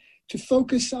again to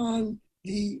focus on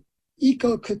the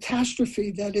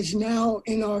eco-catastrophe that is now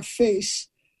in our face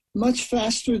much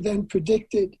faster than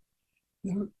predicted.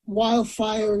 The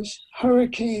wildfires,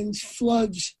 hurricanes,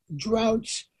 floods,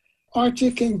 droughts,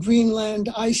 Arctic and Greenland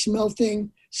ice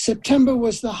melting. September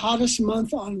was the hottest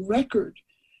month on record.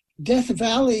 Death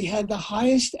Valley had the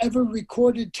highest ever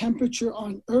recorded temperature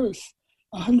on Earth,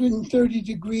 130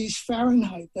 degrees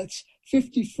Fahrenheit. That's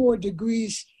 54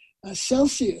 degrees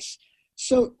Celsius.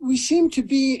 So we seem to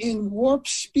be in warp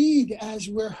speed as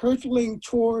we're hurtling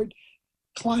toward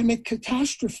climate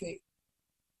catastrophe.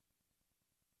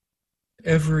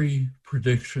 every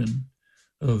prediction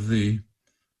of the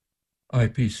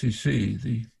IPCC,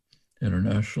 the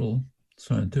International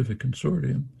Scientific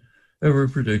Consortium, every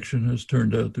prediction has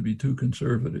turned out to be too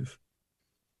conservative,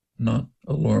 not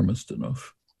alarmist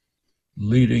enough.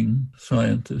 Leading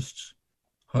scientists,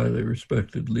 highly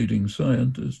respected leading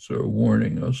scientists, are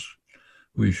warning us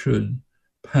we should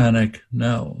panic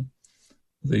now.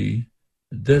 The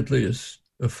deadliest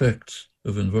effects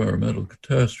of environmental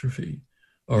catastrophe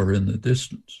are in the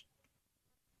distance.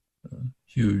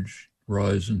 Huge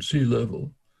rise in sea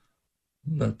level.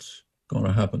 That's going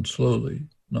to happen slowly,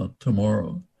 not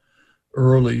tomorrow.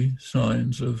 Early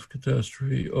signs of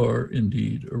catastrophe are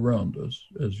indeed around us,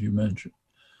 as you mentioned.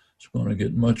 It's going to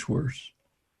get much worse.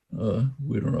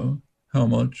 We don't know how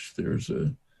much. There's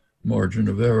a margin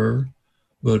of error,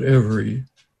 but every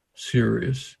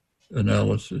serious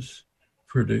analysis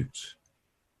predicts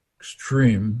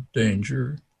extreme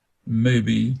danger,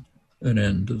 maybe an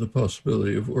end to the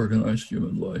possibility of organized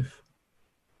human life.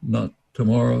 Not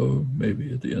tomorrow,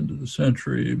 maybe at the end of the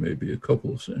century, maybe a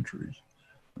couple of centuries.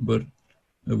 But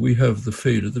we have the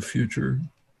fate of the future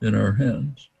in our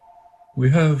hands. We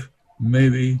have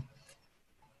maybe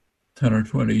 10 or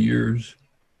 20 years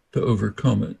to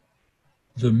overcome it.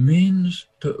 The means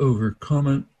to overcome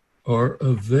it are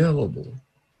available.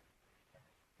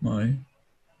 My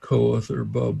co-author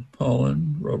Robert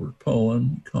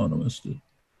Pollin, economist at the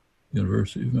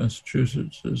University of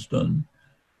Massachusetts, has done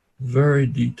very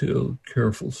detailed,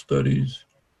 careful studies.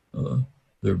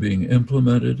 They're being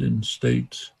implemented in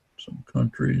states, some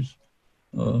countries.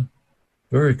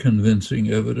 Very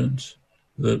convincing evidence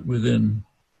that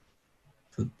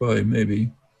by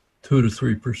maybe 2 to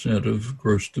 3% of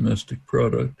gross domestic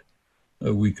product,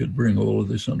 we could bring all of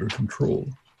this under control.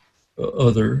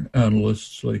 Other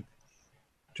analysts like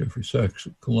Jeffrey Sachs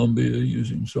at Columbia,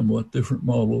 using somewhat different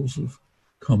models, have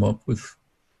come up with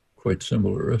quite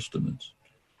similar estimates.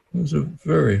 There's a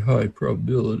very high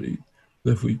probability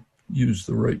that if we use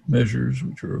the right measures,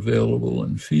 which are available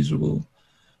and feasible,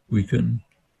 we can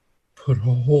put a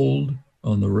hold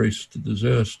on the race to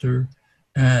disaster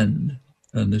and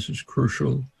this is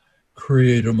crucial,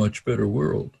 create a much better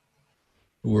world.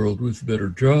 A world with better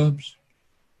jobs,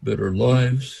 better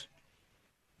lives,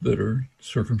 better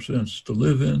circumstances to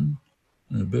live in,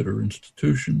 and better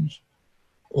institutions.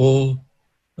 All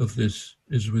of this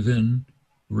is within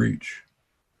reach,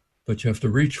 but you have to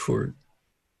reach for it.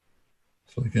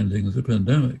 It's like ending the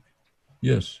pandemic.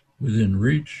 Yes, within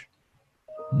reach,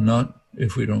 not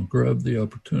if we don't grab the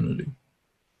opportunity.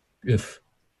 If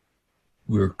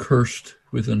we're cursed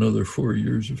with another 4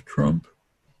 years of Trump,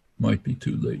 might be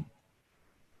too late.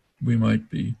 We might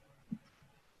be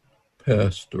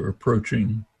past or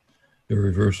approaching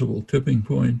irreversible tipping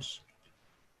points.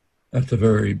 At the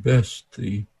very best,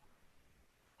 the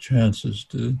chances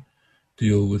to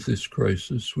deal with this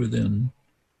crisis within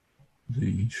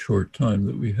the short time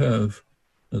that we have,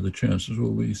 the chances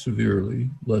will be severely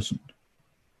lessened.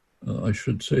 I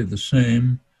should say the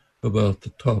same about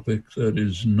the topic that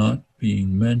is not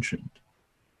being mentioned,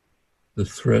 the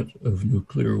threat of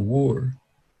nuclear war.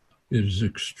 It is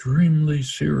extremely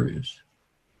serious.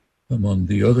 Among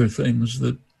the other things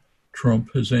that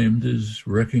Trump has aimed his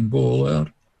wrecking ball at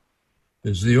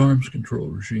is the arms control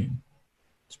regime.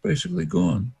 It's basically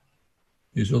gone.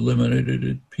 He's eliminated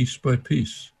it piece by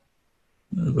piece.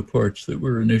 The parts that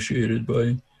were initiated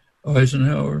by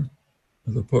Eisenhower,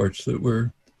 the parts that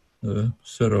were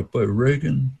set up by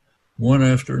Reagan, one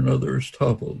after another is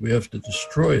toppled. We have to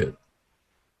destroy it.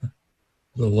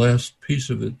 The last piece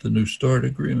of it, the New START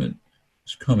agreement,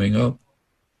 is coming up.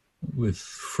 With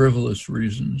frivolous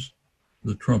reasons,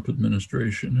 the Trump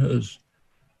administration has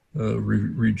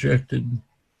rejected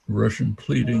Russian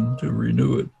pleading to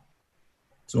renew it.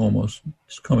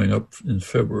 It's coming up in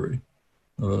February,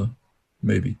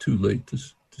 maybe too late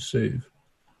to save.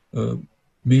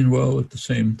 Meanwhile, at the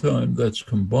same time, that's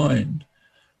combined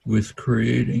with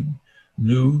creating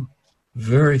new,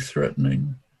 very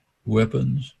threatening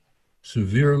weapons,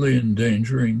 severely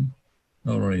endangering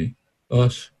not only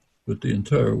us, but the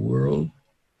entire world,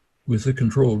 with the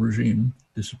control regime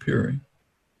disappearing.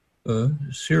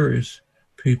 Serious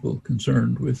people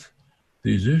concerned with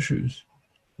these issues,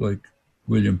 like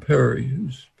William Perry,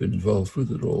 who's been involved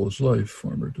with it all his life,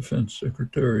 former defense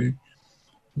secretary,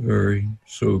 very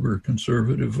sober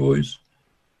conservative voice,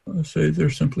 say they're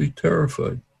simply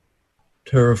terrified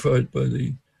by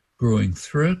the growing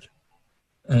threat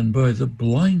and by the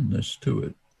blindness to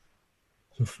it,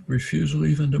 the refusal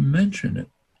even to mention it.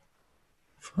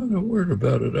 Find a word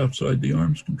about it outside the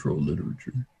arms control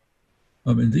literature.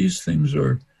 I mean, these things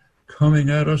are coming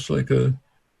at us like a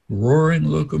roaring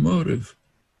locomotive.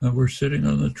 and we're sitting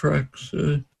on the tracks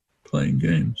playing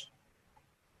games.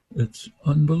 It's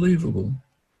unbelievable.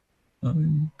 I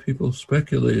mean, people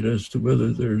speculate as to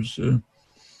whether there's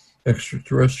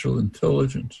extraterrestrial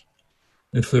intelligence.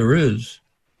 If there is,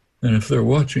 and if they're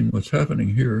watching what's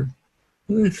happening here,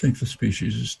 they think the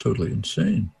species is totally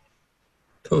insane.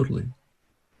 Totally.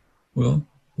 Well,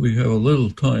 we have a little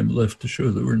time left to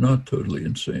show that we're not totally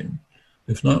insane.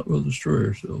 If not, we'll destroy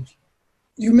ourselves.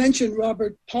 You mentioned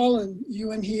Robert Pollin.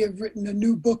 You and he have written a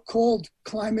new book called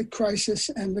Climate Crisis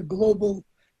and the Global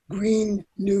Green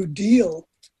New Deal.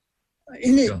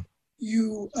 In it,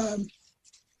 you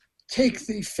take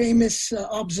the famous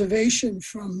observation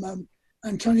from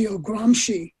Antonio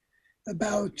Gramsci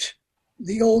about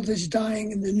the old is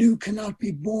dying and the new cannot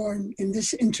be born. In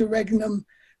this interregnum,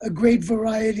 a great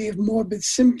variety of morbid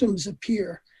symptoms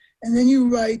appear. And then you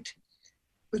write,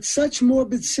 but such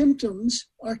morbid symptoms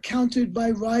are countered by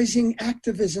rising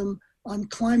activism on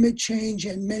climate change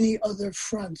and many other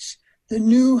fronts. The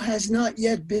new has not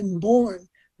yet been born,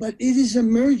 but it is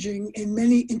emerging in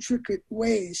many intricate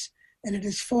ways, and it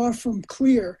is far from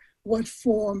clear what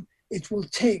form it will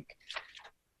take.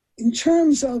 In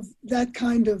terms of that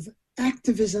kind of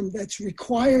activism that's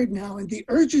required now and the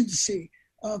urgency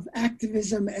of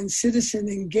activism and citizen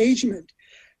engagement,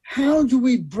 how do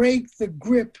we break the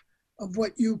grip of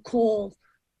what you call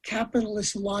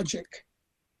capitalist logic?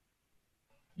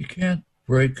 You can't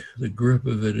break the grip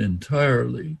of it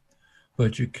entirely,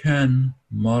 but you can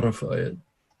modify it.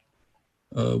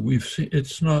 We've seen,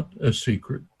 it's not a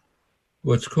secret.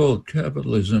 What's called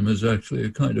capitalism is actually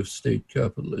a kind of state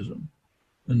capitalism,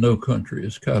 and no country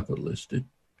is capitalist.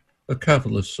 A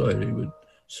capitalist society would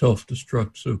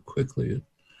self-destruct so quickly it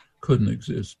couldn't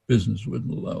exist. Business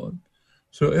wouldn't allow it.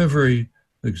 So every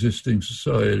existing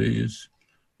society is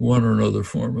one or another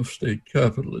form of state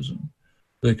capitalism.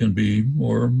 They can be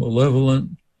more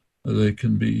malevolent, or they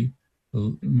can be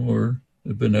more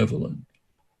benevolent.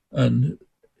 And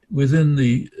within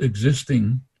the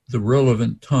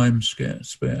relevant time span,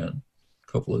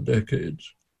 a couple of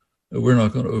decades, we're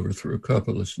not going to overthrow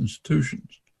capitalist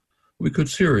institutions. We could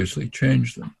seriously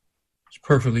change them. It's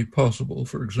perfectly possible,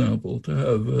 for example, to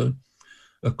have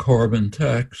a carbon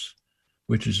tax,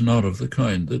 which is not of the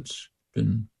kind that's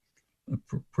been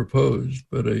proposed,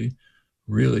 but a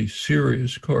really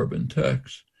serious carbon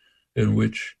tax in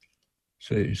which,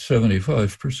 say,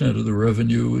 75% of the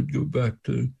revenue would go back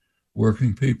to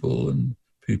working people and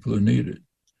people who need it.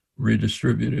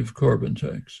 Redistributive carbon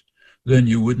tax. Then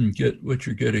you wouldn't get what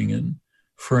you're getting in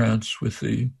France with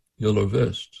the yellow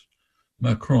vests.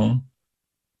 Macron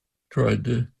tried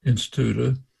to institute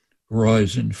a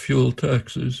rise in fuel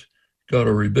taxes, got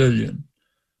a rebellion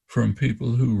from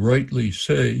people who rightly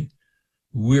say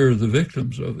we're the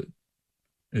victims of it.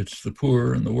 It's the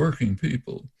poor and the working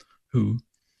people who,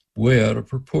 way out of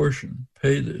proportion,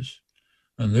 pay this.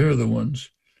 And they're the ones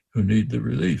who need the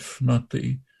relief, not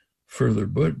the further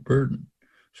burden.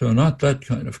 So not that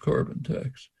kind of carbon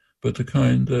tax, but the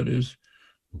kind that is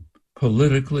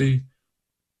politically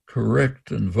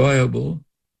correct and viable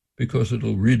because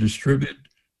it'll redistribute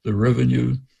the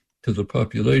revenue to the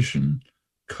population,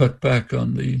 cut back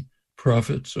on the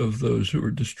profits of those who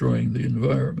are destroying the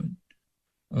environment.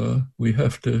 We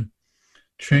have to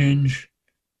change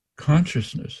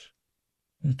consciousness.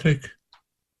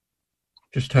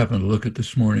 Just happened to look at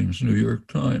this morning's New York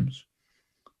Times.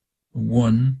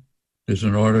 There's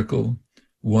an article,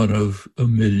 one of a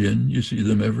million, you see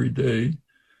them every day,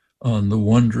 on the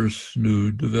wondrous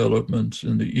new developments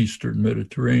in the Eastern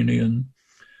Mediterranean.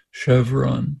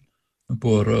 Chevron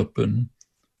bought up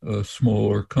a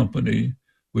smaller company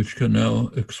which can now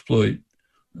exploit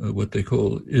what they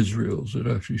call Israel's, it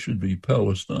actually should be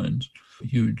Palestine's,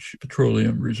 huge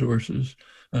petroleum resources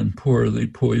and pour the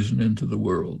poison into the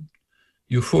world.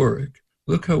 Euphoric.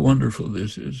 Look how wonderful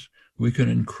this is. We can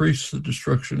increase the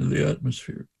destruction of the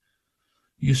atmosphere.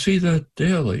 You see that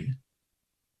daily.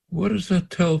 What does that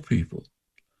tell people?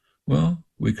 Well,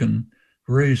 we can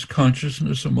raise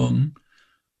consciousness among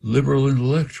liberal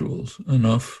intellectuals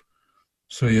enough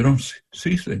so you don't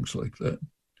see things like that.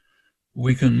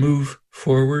 We can move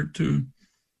forward to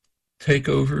take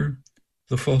over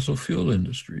the fossil fuel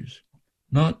industries,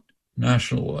 not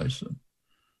nationalize them.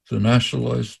 The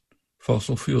nationalized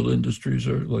fossil fuel industries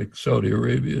are like Saudi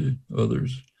Arabia,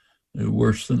 others,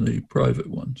 worse than the private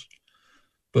ones.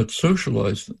 But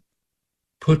socialize them,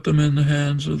 put them in the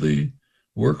hands of the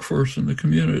workforce and the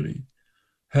community,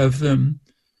 have them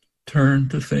turn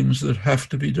to things that have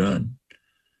to be done,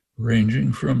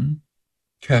 ranging from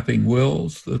capping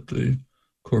wells that the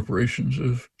corporations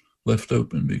have left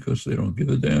open because they don't give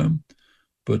a damn,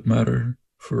 but matter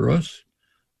for us,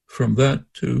 from that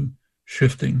to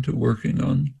shifting to working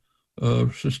on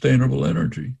sustainable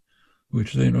energy,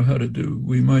 which they know how to do.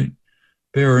 We might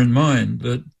bear in mind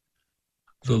that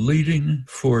the leading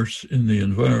force in the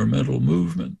environmental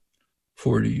movement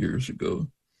 40 years ago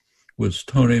was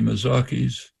Tony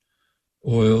Mazzocchi's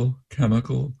Oil,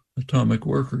 Chemical, Atomic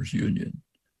Workers Union,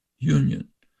 the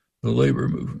labor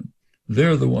movement.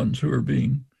 They're the ones who are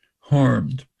being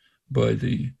harmed by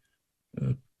the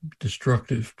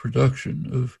destructive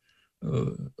production of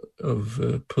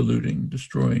polluting,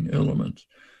 destroying elements.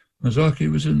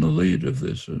 Mazzocchi was in the lead of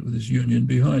this, with his union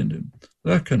behind him.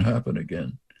 That can happen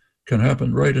again. Can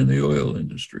happen right in the oil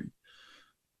industry.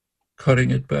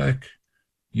 Cutting it back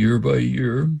year by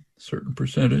year, certain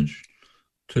percentage,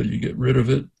 till you get rid of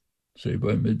it, say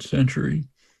by mid-century,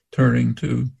 turning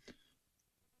to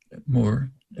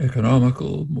more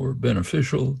economical, more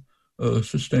beneficial,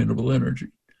 sustainable energy.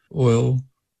 Oil,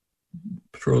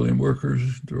 petroleum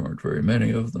workers, there aren't very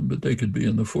many of them, but they could be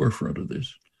in the forefront of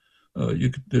this.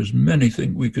 There's many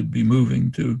things we could be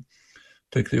moving to.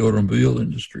 Take the automobile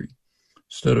industry.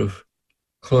 Instead of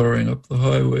cluttering up the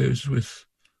highways with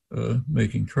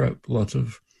making lots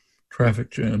of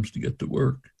traffic jams to get to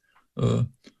work,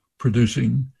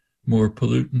 producing more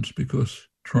pollutants because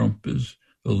Trump is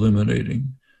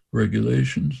eliminating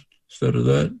regulations. Instead of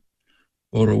that,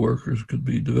 auto workers could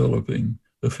be developing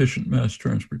efficient mass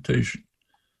transportation.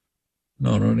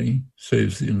 Not only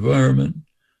saves the environment,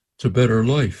 it's a better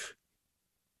life.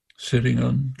 Sitting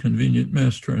on convenient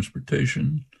mass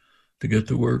transportation to get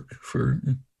to work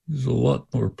is a lot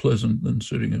more pleasant than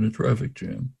sitting in a traffic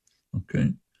jam,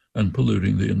 okay, and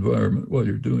polluting the environment while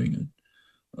you're doing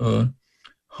it.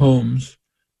 Homes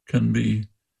can be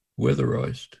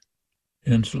weatherized,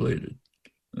 insulated,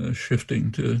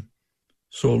 shifting to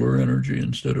solar energy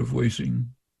instead of wasting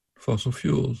fossil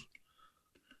fuels.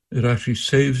 It actually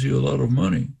saves you a lot of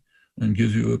money and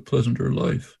gives you a pleasanter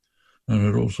life. And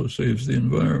it also saves the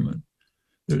environment.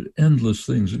 There are endless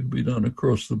things that can be done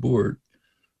across the board.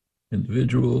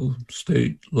 Individual,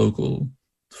 state, local,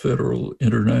 federal,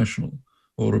 international.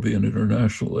 Ought to be an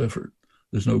international effort.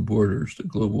 There's no borders to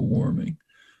global warming.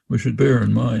 We should bear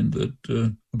in mind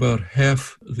that about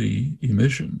half the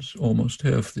emissions, almost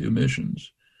half the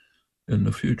emissions in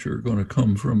the future are going to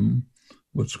come from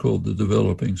what's called the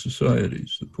developing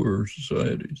societies, the poorer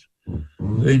societies.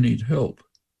 They need help.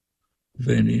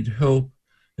 They need help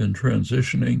in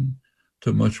transitioning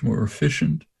to much more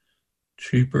efficient,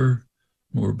 cheaper,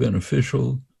 more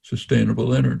beneficial,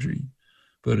 sustainable energy.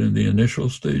 But in the initial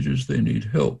stages, they need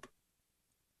help.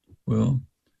 Well,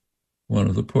 one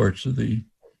of the parts of the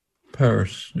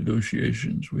Paris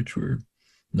negotiations, which were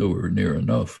nowhere near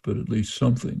enough, but at least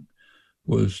something,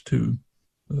 was to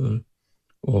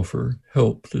offer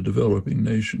help to developing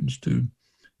nations to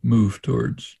move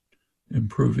towards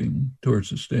improving towards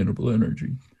sustainable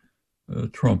energy.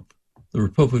 Trump, the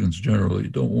Republicans generally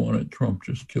don't want it. Trump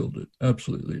just killed it.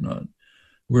 Absolutely not.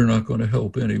 We're not going to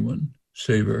help anyone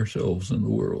save ourselves in the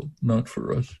world. Not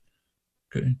for us.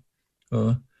 Okay.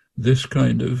 This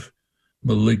kind of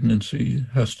malignancy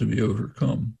has to be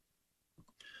overcome.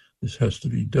 This has to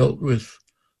be dealt with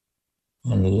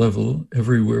on a level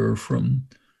everywhere, from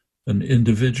an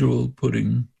individual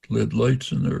putting LED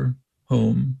lights in their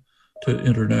home to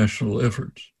international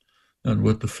efforts. And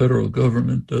what the federal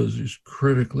government does is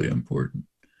critically important.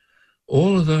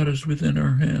 All of that is within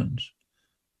our hands.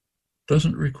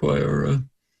 Doesn't require a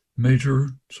major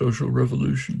social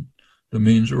revolution. The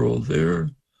means are all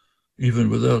there, even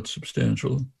without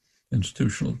substantial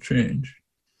institutional change.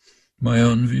 My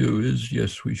own view is,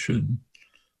 yes, we should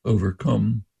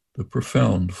overcome the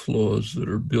profound flaws that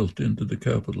are built into the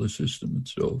capitalist system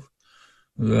itself.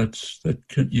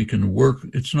 You can work.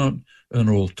 It's not an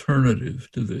alternative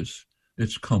to this.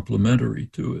 It's complementary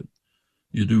to it.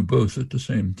 You do both at the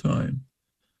same time.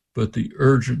 But the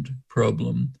urgent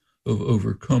problem of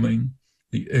overcoming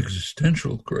the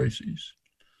existential crises,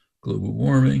 global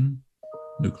warming,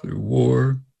 nuclear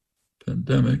war,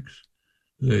 pandemics,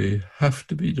 they have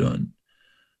to be done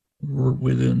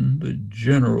within the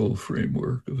general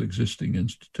framework of existing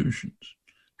institutions.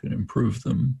 You can improve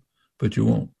them, but you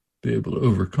won't be able to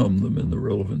overcome them in the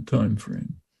relevant time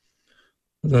frame.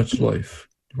 That's life,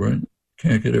 right?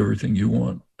 Can't get everything you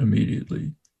want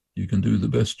immediately. You can do the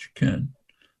best you can,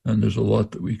 and there's a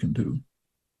lot that we can do.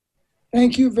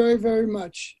 Thank you very, very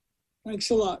much.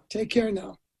 Thanks a lot. Take care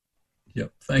now.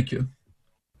 Yep, thank you.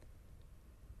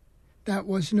 That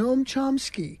was Noam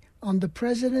Chomsky on the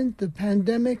president, the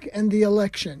pandemic, and the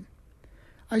election.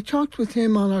 I talked with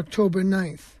him on October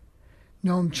 9th.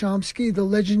 Noam Chomsky, the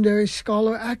legendary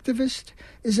scholar activist,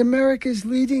 is America's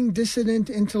leading dissident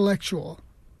intellectual.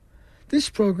 This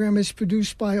program is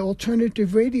produced by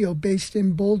Alternative Radio based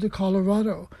in Boulder,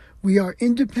 Colorado. We are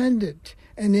independent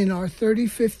and in our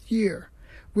 35th year.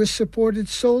 We're supported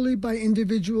solely by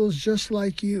individuals just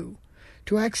like you.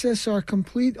 To access our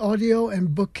complete audio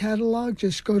and book catalog,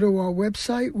 just go to our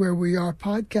website where we are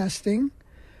podcasting,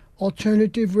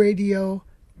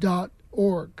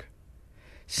 alternativeradio.org.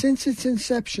 Since its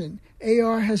inception,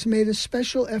 AR has made a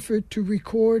special effort to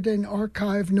record and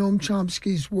archive Noam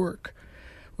Chomsky's work.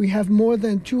 We have more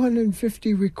than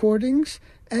 250 recordings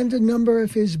and a number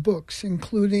of his books,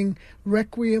 including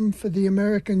Requiem for the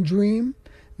American Dream,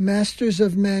 Masters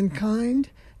of Mankind,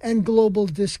 and Global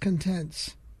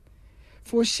Discontents.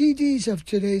 For CDs of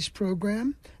today's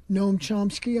program, Noam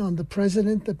Chomsky on the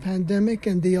President, the Pandemic,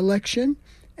 and the Election,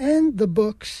 and the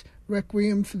books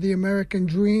Requiem for the American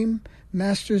Dream,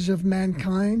 Masters of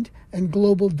Mankind, and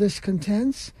Global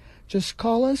Discontents, just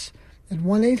call us at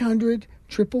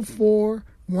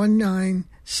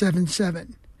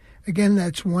 1-800-444-1977. Again,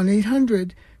 that's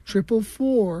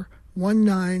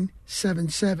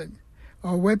 1-800-444-1977.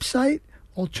 Our website,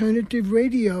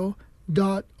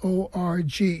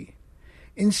 alternativeradio.org.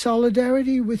 In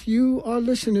solidarity with you, our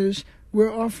listeners,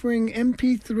 we're offering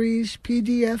MP3s,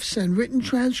 PDFs, and written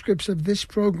transcripts of this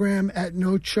program at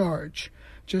no charge.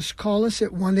 Just call us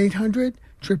at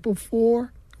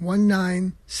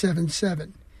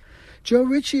 1-800-444-1977. Joe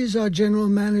Ritchie is our general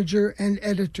manager and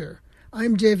editor.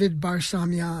 I'm David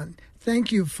Barsamian.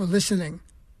 Thank you for listening.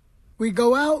 We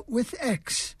go out with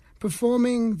X,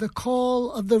 performing The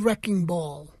Call of the Wrecking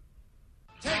Ball.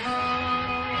 Well,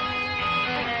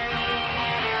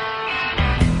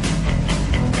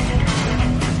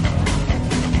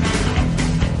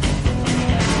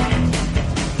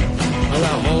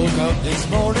 I woke up this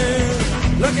morning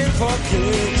looking for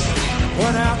kicks.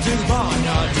 Went out to the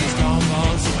barnyard to stomp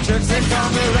on some tricks. They call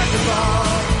me Wrecking Ball,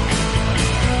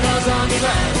 'cause I'm the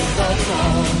man who got them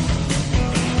all.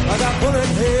 I got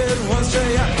bullet head, one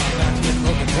straight out my back, been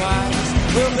broken twice.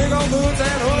 With big old boots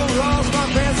and overalls, my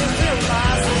pants are still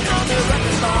lies. They call me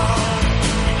Wrecking Ball,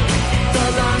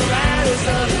 'cause I'm the baddest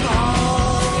of them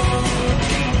all.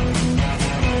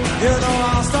 You know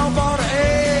I'll stomp on an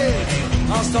egg,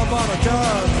 I'll stomp on a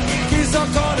dove, keep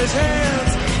stuck on his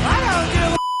hands. I don't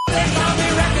give a they call me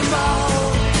Wrecking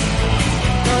Ball,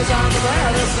 'cause I'm the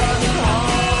baddest of them all.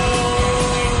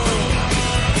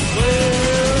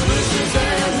 Well, missions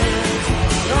and hands,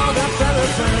 and all got feather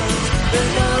friends. They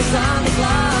know it's time to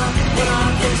fly, when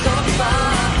I'm things gonna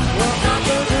by. Well, I'm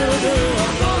gonna do,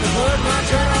 I'm gonna put my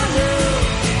tread on you.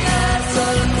 That's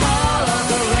the call of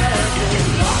the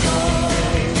Wrecking Ball.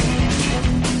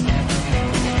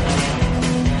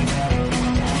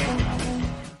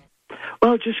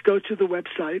 Well, just go to the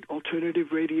website,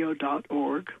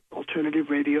 alternativeradio.org,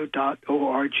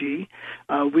 alternativeradio.org.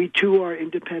 We, too, are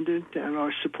independent and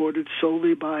are supported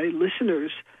solely by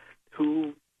listeners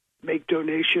who make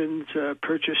donations,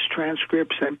 purchase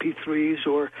transcripts, MP3s,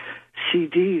 or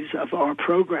CDs of our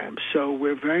programs. So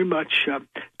we're very much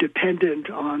dependent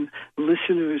on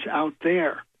listeners out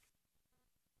there.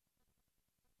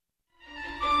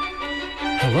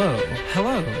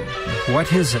 Hello.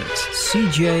 What is it?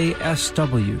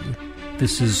 CJSW.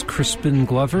 This is Crispin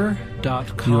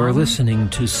Glover.com. You are listening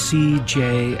to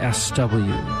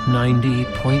CJSW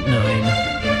 90.9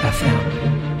 FM.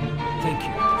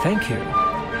 Thank you.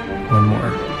 One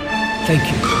more. Thank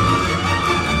you.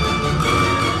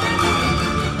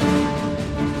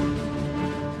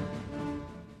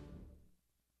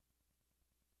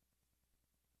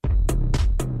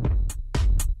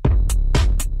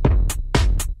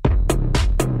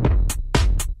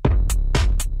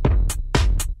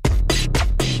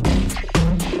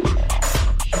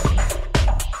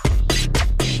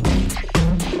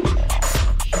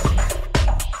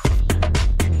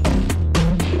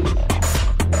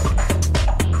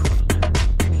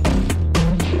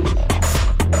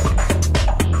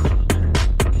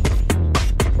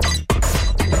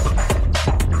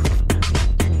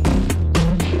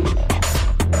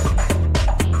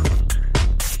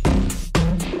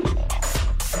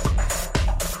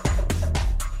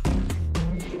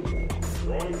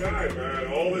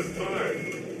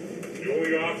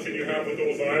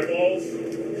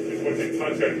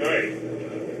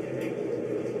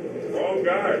 Wrong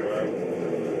guy, man.